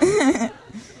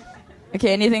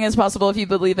 Okay, anything is possible if you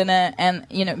believe in it, and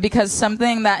because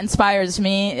something that inspires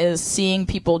me is seeing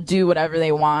people do whatever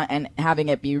they want and having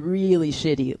it be really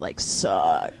shitty, like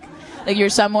suck. Like you're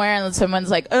somewhere and someone's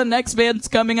like, oh, next band's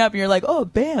coming up, and you're like, oh,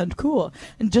 band, cool,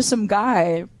 and just some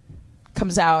guy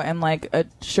comes out in like a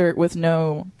shirt with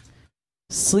no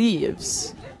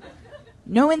sleeves,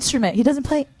 no instrument, he doesn't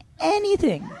play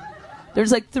anything.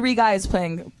 There's like 3 guys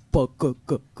playing,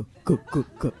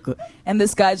 and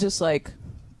this guy's just like,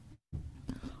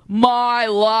 my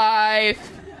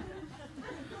life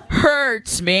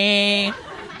hurts me,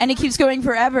 and he keeps going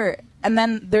forever. And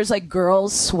then there's like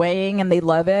girls swaying and they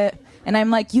love it, and I'm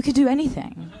like, you could do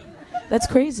anything. That's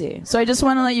crazy. So I just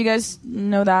want to let you guys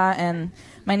know that. And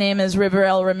my name is River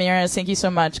L. Ramirez. Thank you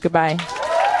so much. Goodbye.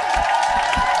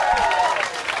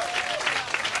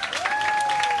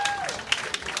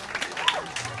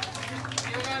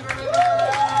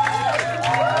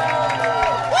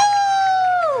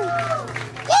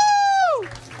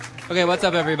 Okay, what's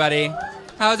up, everybody?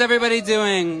 How's everybody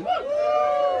doing?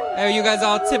 Are you guys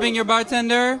all tipping your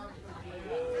bartender?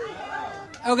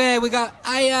 Okay, we got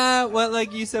Aya, what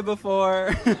like you said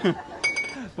before.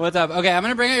 What's up? Okay, I'm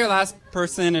gonna bring out your last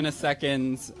person in a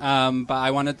second, but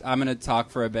I'm gonna talk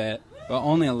for a bit, but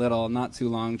only a little, not too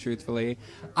long, truthfully.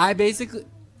 I basically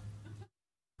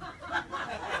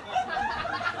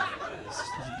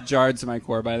jarred to my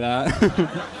core by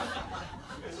that.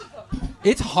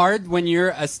 It's hard when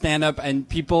you're a stand-up and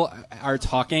people are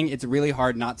talking. It's really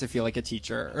hard not to feel like a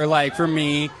teacher. Or like for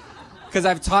me, because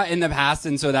I've taught in the past,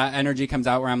 and so that energy comes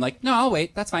out where I'm like, no, I'll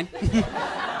wait. That's fine. Do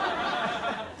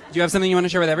you have something you want to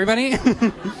share with everybody?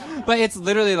 But it's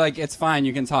literally like, it's fine.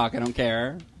 You can talk. I don't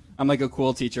care. I'm like a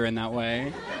cool teacher in that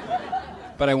way.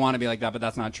 But I want to be like that, but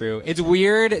that's not true. It's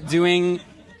weird doing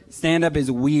stand-up is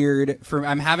weird.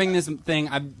 I'm having this thing.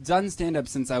 I've done stand-up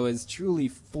since I was truly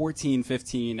 14,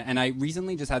 15. And I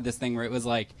recently just had this thing where it was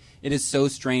like, it is so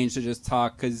strange to just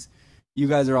talk because you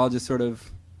guys are all just sort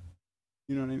of,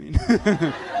 you know what I mean?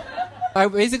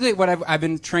 Basically, what I've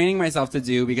been training myself to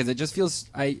do, because it just feels,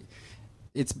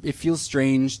 it feels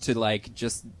strange to like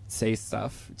just say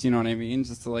stuff. Do you know what I mean?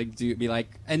 Just to like be like,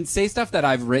 and say stuff that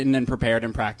I've written and prepared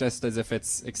and practiced as if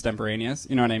it's extemporaneous.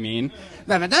 You know what I mean?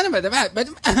 And I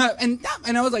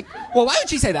was like, well, why would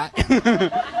she say that?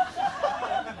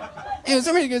 And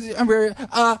somebody goes,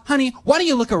 honey, why don't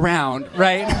you look around,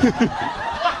 right?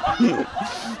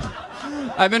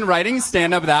 I've been writing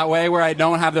stand-up that way, where I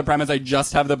don't have the premise, I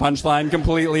just have the punchline,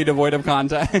 completely devoid of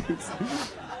context.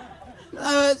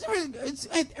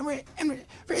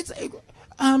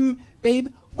 Babe,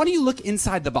 why don't you look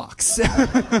inside the box?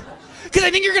 Because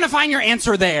I think you're going to find your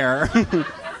answer there.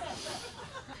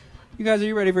 You guys, are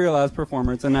you ready for your last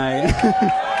performer tonight?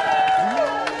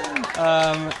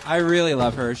 I really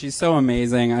love her. She's so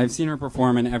amazing. I've seen her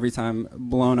perform, and every time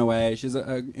blown away. She's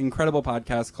an incredible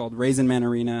podcast called Raisin Man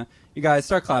Arena. You guys,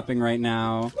 start clapping right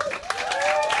now.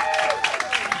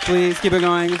 Please keep it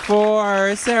going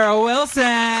for Sarah Wilson.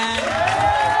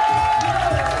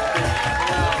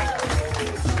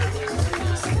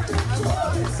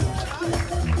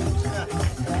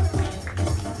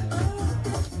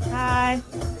 Hi.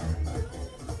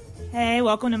 Hey,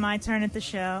 welcome to my turn at the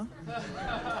show.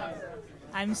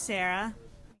 I'm Sarah.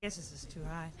 I guess this is too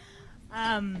high.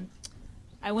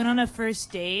 I went on a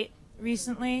first date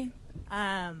recently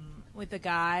with a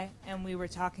guy, and we were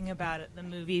talking about the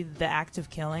movie The Act of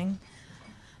Killing.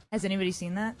 Has anybody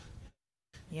seen that?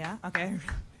 Yeah? Okay.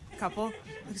 A couple.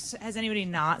 Has anybody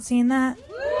not seen that?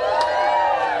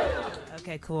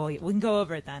 Okay, cool. We can go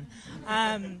over it then.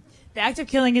 The Act of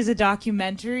Killing is a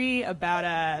documentary about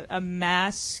a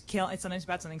mass kill. It's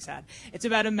about something sad. It's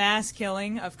about a mass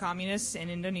killing of communists in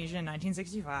Indonesia in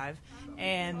 1965.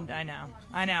 And I know.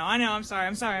 I'm sorry.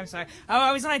 I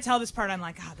always, when I tell this part, I'm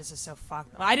like, this is so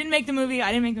fucked. Well, I didn't make the movie.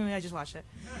 I just watched it.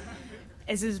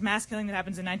 It's this mass killing that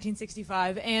happens in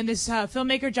 1965, and this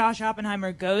filmmaker Josh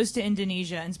Oppenheimer goes to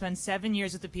Indonesia and spends 7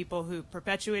 years with the people who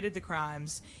perpetuated the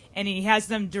crimes, and he has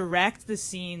them direct the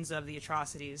scenes of the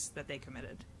atrocities that they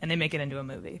committed, and they make it into a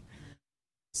movie.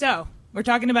 So, we're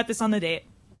talking about this on the date,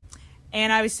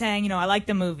 and I was saying, I like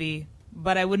the movie,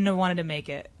 but I wouldn't have wanted to make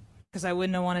it, because I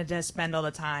wouldn't have wanted to spend all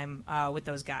the time with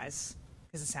those guys,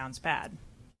 because it sounds bad.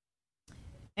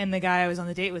 And the guy I was on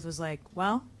the date with was like,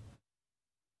 well,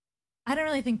 I don't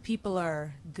really think people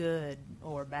are good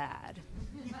or bad.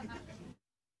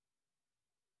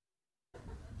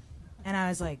 And I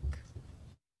was like,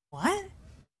 what?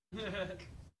 And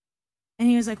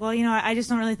he was like, well, I just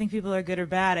don't really think people are good or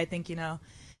bad. I think,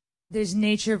 there's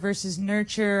nature versus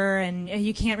nurture, and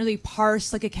you can't really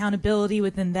parse like accountability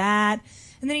within that.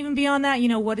 And then even beyond that,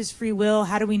 what is free will?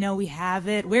 How do we know we have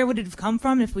it? Where would it have come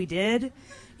from if we did?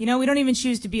 We don't even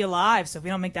choose to be alive, so if we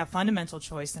don't make that fundamental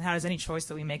choice, then how does any choice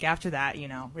that we make after that,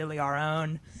 really our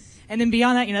own? And then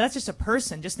beyond that, that's just a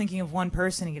person, just thinking of one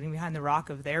person and getting behind the rock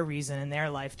of their reason in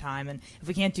their lifetime. And if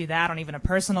we can't do that on even a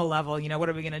personal level, what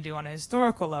are we going to do on a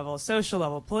historical level, a social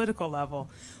level, political level?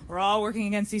 We're all working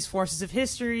against these forces of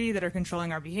history that are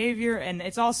controlling our behavior, and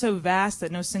it's all so vast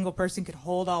that no single person could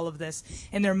hold all of this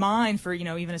in their mind for,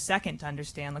 even a second to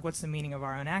understand, like, what's the meaning of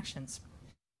our own actions.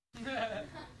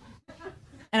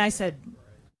 And I said,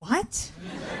 what?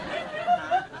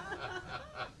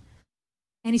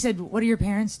 And he said, what do your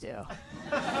parents do?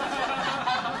 And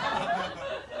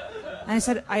I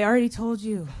said, I already told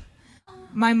you.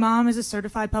 My mom is a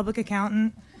certified public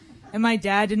accountant, and my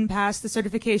dad didn't pass the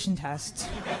certification test.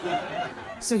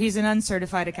 So he's an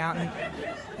uncertified accountant.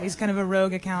 He's kind of a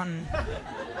rogue accountant.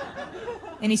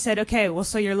 And he said, okay, well,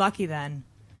 so you're lucky then,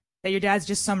 that your dad's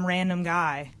just some random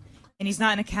guy. And he's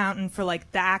not an accountant for,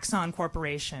 like, the Axon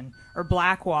Corporation or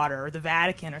Blackwater or the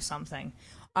Vatican or something.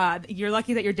 You're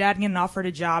lucky that your dad can get offered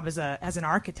a job as an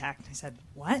architect. I said,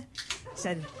 what? He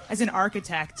said, as an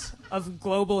architect of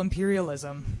global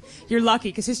imperialism. You're lucky,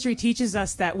 because history teaches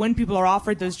us that when people are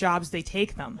offered those jobs, they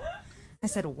take them. I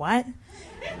said, what?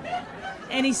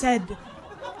 And he said,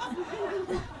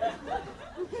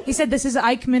 He said, this is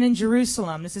Eichmann in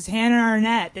Jerusalem. This is Hannah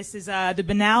Arnett. This is the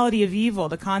banality of evil,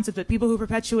 the concept that people who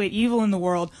perpetuate evil in the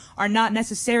world are not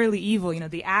necessarily evil. You know,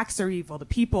 the acts are evil. The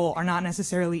people are not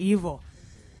necessarily evil.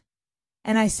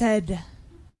 And I said,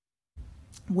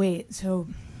 wait, so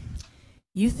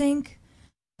you think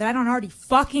that I don't already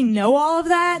fucking know all of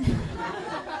that?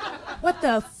 What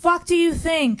the fuck do you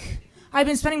think? I've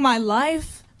been spending my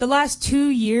life, the last 2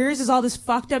 years, as all this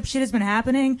fucked up shit has been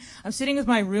happening. I'm sitting with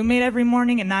my roommate every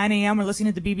morning at 9 a.m. We're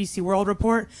listening to the BBC World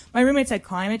Report. My roommate's had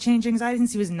climate change anxiety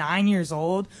since he was 9 years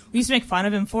old. We used to make fun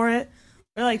of him for it.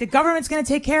 We're like, the government's going to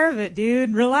take care of it,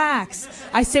 dude. Relax.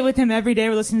 I sit with him every day.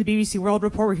 We're listening to the BBC World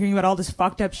Report. We're hearing about all this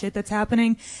fucked up shit that's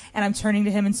happening. And I'm turning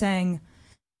to him and saying,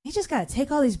 you just got to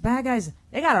take all these bad guys.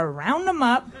 They got to round them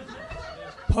up,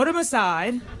 put them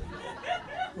aside,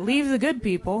 leave the good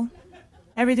people.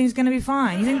 Everything's going to be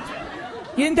fine. You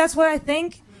think that's what I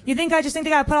think? You think I just think they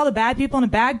got to put all the bad people in a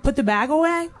bag, put the bag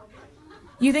away?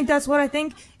 You think that's what I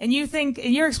think? And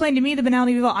you're explaining to me the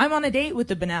banality of evil. I'm on a date with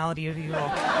the banality of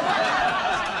evil.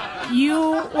 You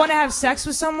want to have sex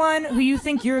with someone who you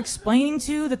think you're explaining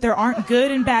to that there aren't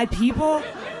good and bad people?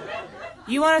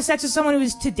 You want to have sex with someone who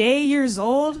is today years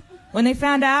old when they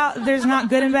found out there's not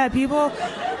good and bad people?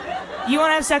 You want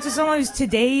to have sex with someone who's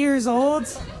today years old?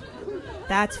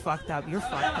 That's fucked up. You're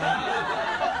fucked up.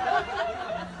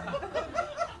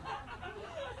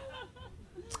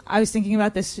 I was thinking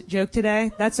about this joke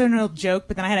today. That's an old joke,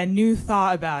 but then I had a new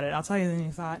thought about it. I'll tell you the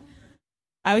new thought.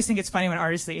 I always think it's funny when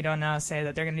artists that you don't know say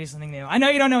that they're going to do something new. I know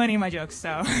you don't know any of my jokes,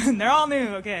 so they're all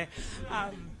new, okay.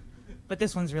 But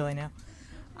this one's really new.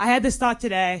 I had this thought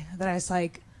today that I was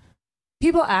like,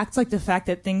 people act like the fact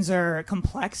that things are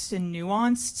complex and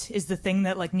nuanced is the thing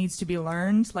that like needs to be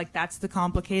learned. Like that's the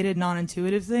complicated,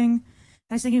 non-intuitive thing. And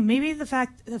I was thinking maybe the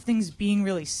fact of things being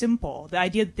really simple, the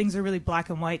idea that things are really black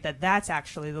and white, that's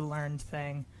actually the learned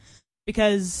thing.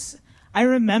 Because I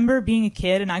remember being a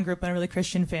kid, and I grew up in a really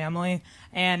Christian family,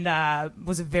 and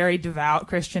was a very devout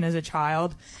Christian as a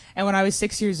child. And when I was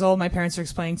 6 years old, my parents were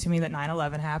explaining to me that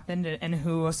 9/11 happened and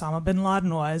who Osama bin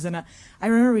Laden was. And I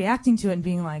remember reacting to it and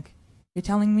being like, you're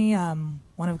telling me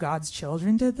one of God's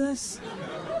children did this?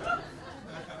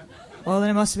 Well, then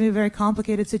it must be a very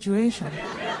complicated situation.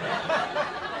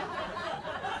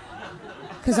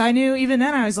 Because I knew, even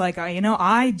then, I was like,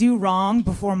 I do wrong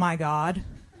before my God.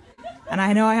 And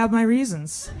I know I have my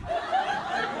reasons.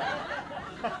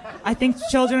 I think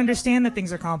children understand that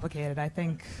things are complicated. I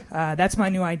think that's my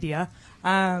new idea.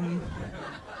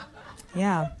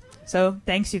 Yeah. So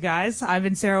thanks, you guys. I've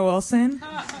been Sarah Wilson.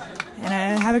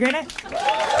 And have a great night.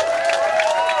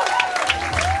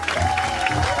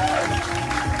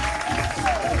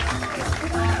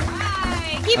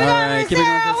 Keep it going for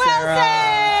Sarah Wilson.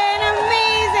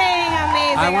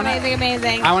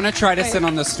 Amazing. I want to try to sit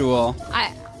on the stool.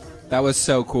 That was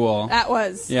so cool. That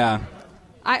was. Yeah.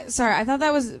 Sorry, I thought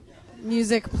that was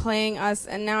music playing us,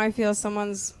 and now I feel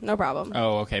someone's no problem.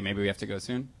 Oh, okay. Maybe we have to go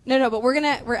soon. No, but we're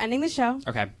ending the show.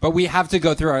 Okay, but we have to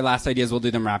go through our last ideas. We'll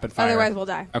do them rapid fire. Otherwise, we'll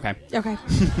die. Okay.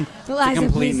 Eliza,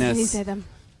 completeness. please say them.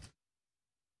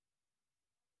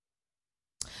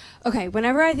 Okay,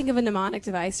 whenever I think of a mnemonic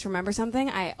device to remember something,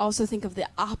 I also think of the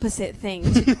opposite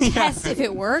thing to test if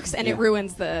it works, and it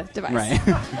ruins the device. Right.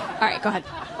 All right, go ahead.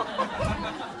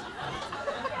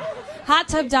 Hot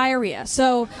tub diarrhea.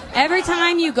 So every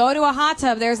time you go to a hot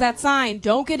tub, there's that sign,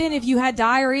 don't get in if you had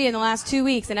diarrhea in the last 2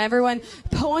 weeks. And everyone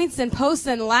points and posts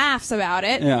and laughs about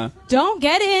it. Yeah. Don't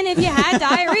get in if you had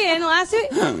diarrhea in the last 2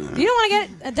 weeks. You don't want to get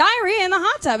a diarrhea in the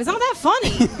hot tub. It's not that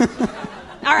funny.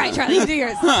 All right, Charlie, you do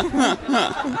yours.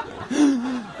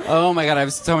 Oh, my God. I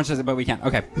have so much to say, but we can't.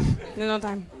 Okay. No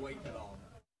time.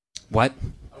 What?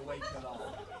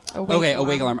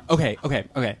 Awake alarm. Okay.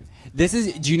 This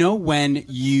is, do you know when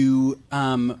you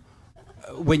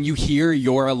hear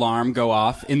your alarm go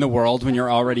off in the world when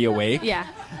you're already awake? Yeah.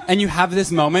 And you have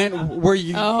this moment where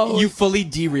you fully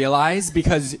derealize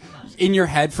because in your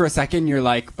head for a second you're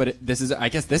like, but I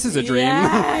guess this is a dream.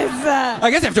 Yes.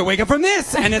 I guess I have to wake up from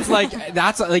this. And it's like,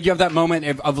 that's like, you have that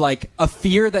moment of like a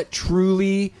fear that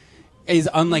truly is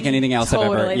unlike anything else I've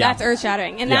ever. Yeah. That's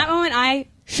earth-shattering. In that moment, I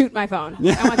shoot my phone.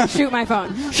 I want to shoot my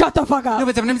phone. Shut the fuck up. No,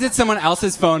 but sometimes it's someone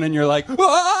else's phone and you're like,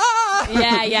 ah!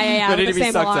 Yeah. Ready to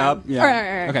be sucked up. Yeah.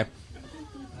 Right. Okay.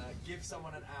 Give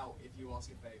someone an out if you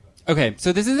ask a favor. Okay,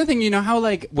 so this is the thing. You know how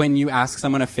like when you ask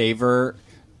someone a favor,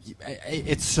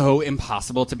 it's so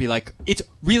impossible to be like, it's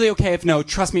really okay if no.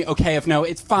 Trust me, okay if no.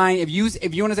 It's fine if you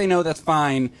want to say no, that's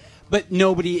fine. But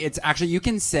nobody. It's actually you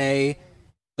can say.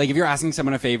 Like, if you're asking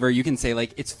someone a favor, you can say,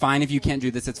 like, it's fine if you can't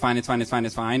do this, it's fine,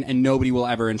 and nobody will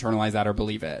ever internalize that or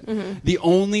believe it. Mm-hmm. The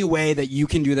only way that you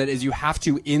can do that is you have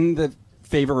to, in the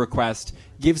favor request,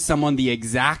 give someone the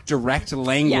exact direct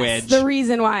language. Yes, the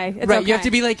reason why. It's right, okay. you have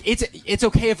to be like, it's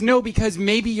okay if no, because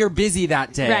maybe you're busy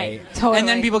that day. Right, totally. And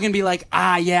then people can be like,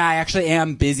 yeah, I actually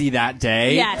am busy that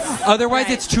day. Yes. Otherwise,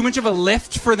 Right. it's too much of a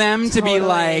lift for them to be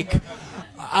like,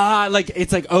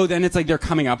 it's like, oh, then it's like they're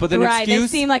coming up with an Right, they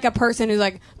excuse. seem like a person who's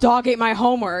like, dog ate my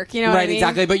homework, you know what I Right, mean?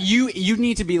 exactly. But you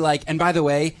need to be like, and by the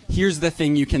way, here's the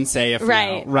thing you can say if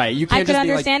Right. no. Right. You can't I could just be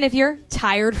understand if you're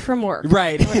tired from work.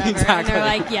 Right, or whatever, exactly. And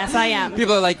they're like, yes, I am.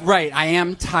 People are like, right, I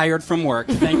am tired from work.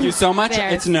 Thank you so much. There.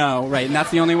 It's no. Right, and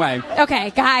that's the only way.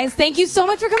 Okay, guys, thank you so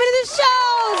much for coming to the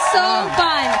show. So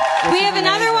fun. We have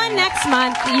another one next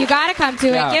month. You got to come to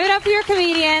it. Yeah. Give it up for your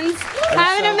comedians.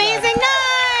 Have an amazing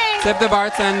night. Tip the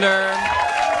bartender.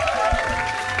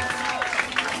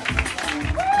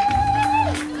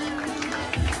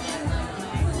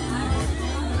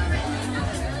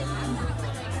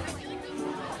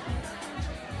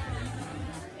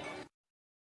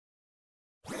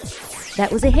 That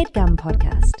was a HeadGum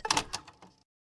podcast.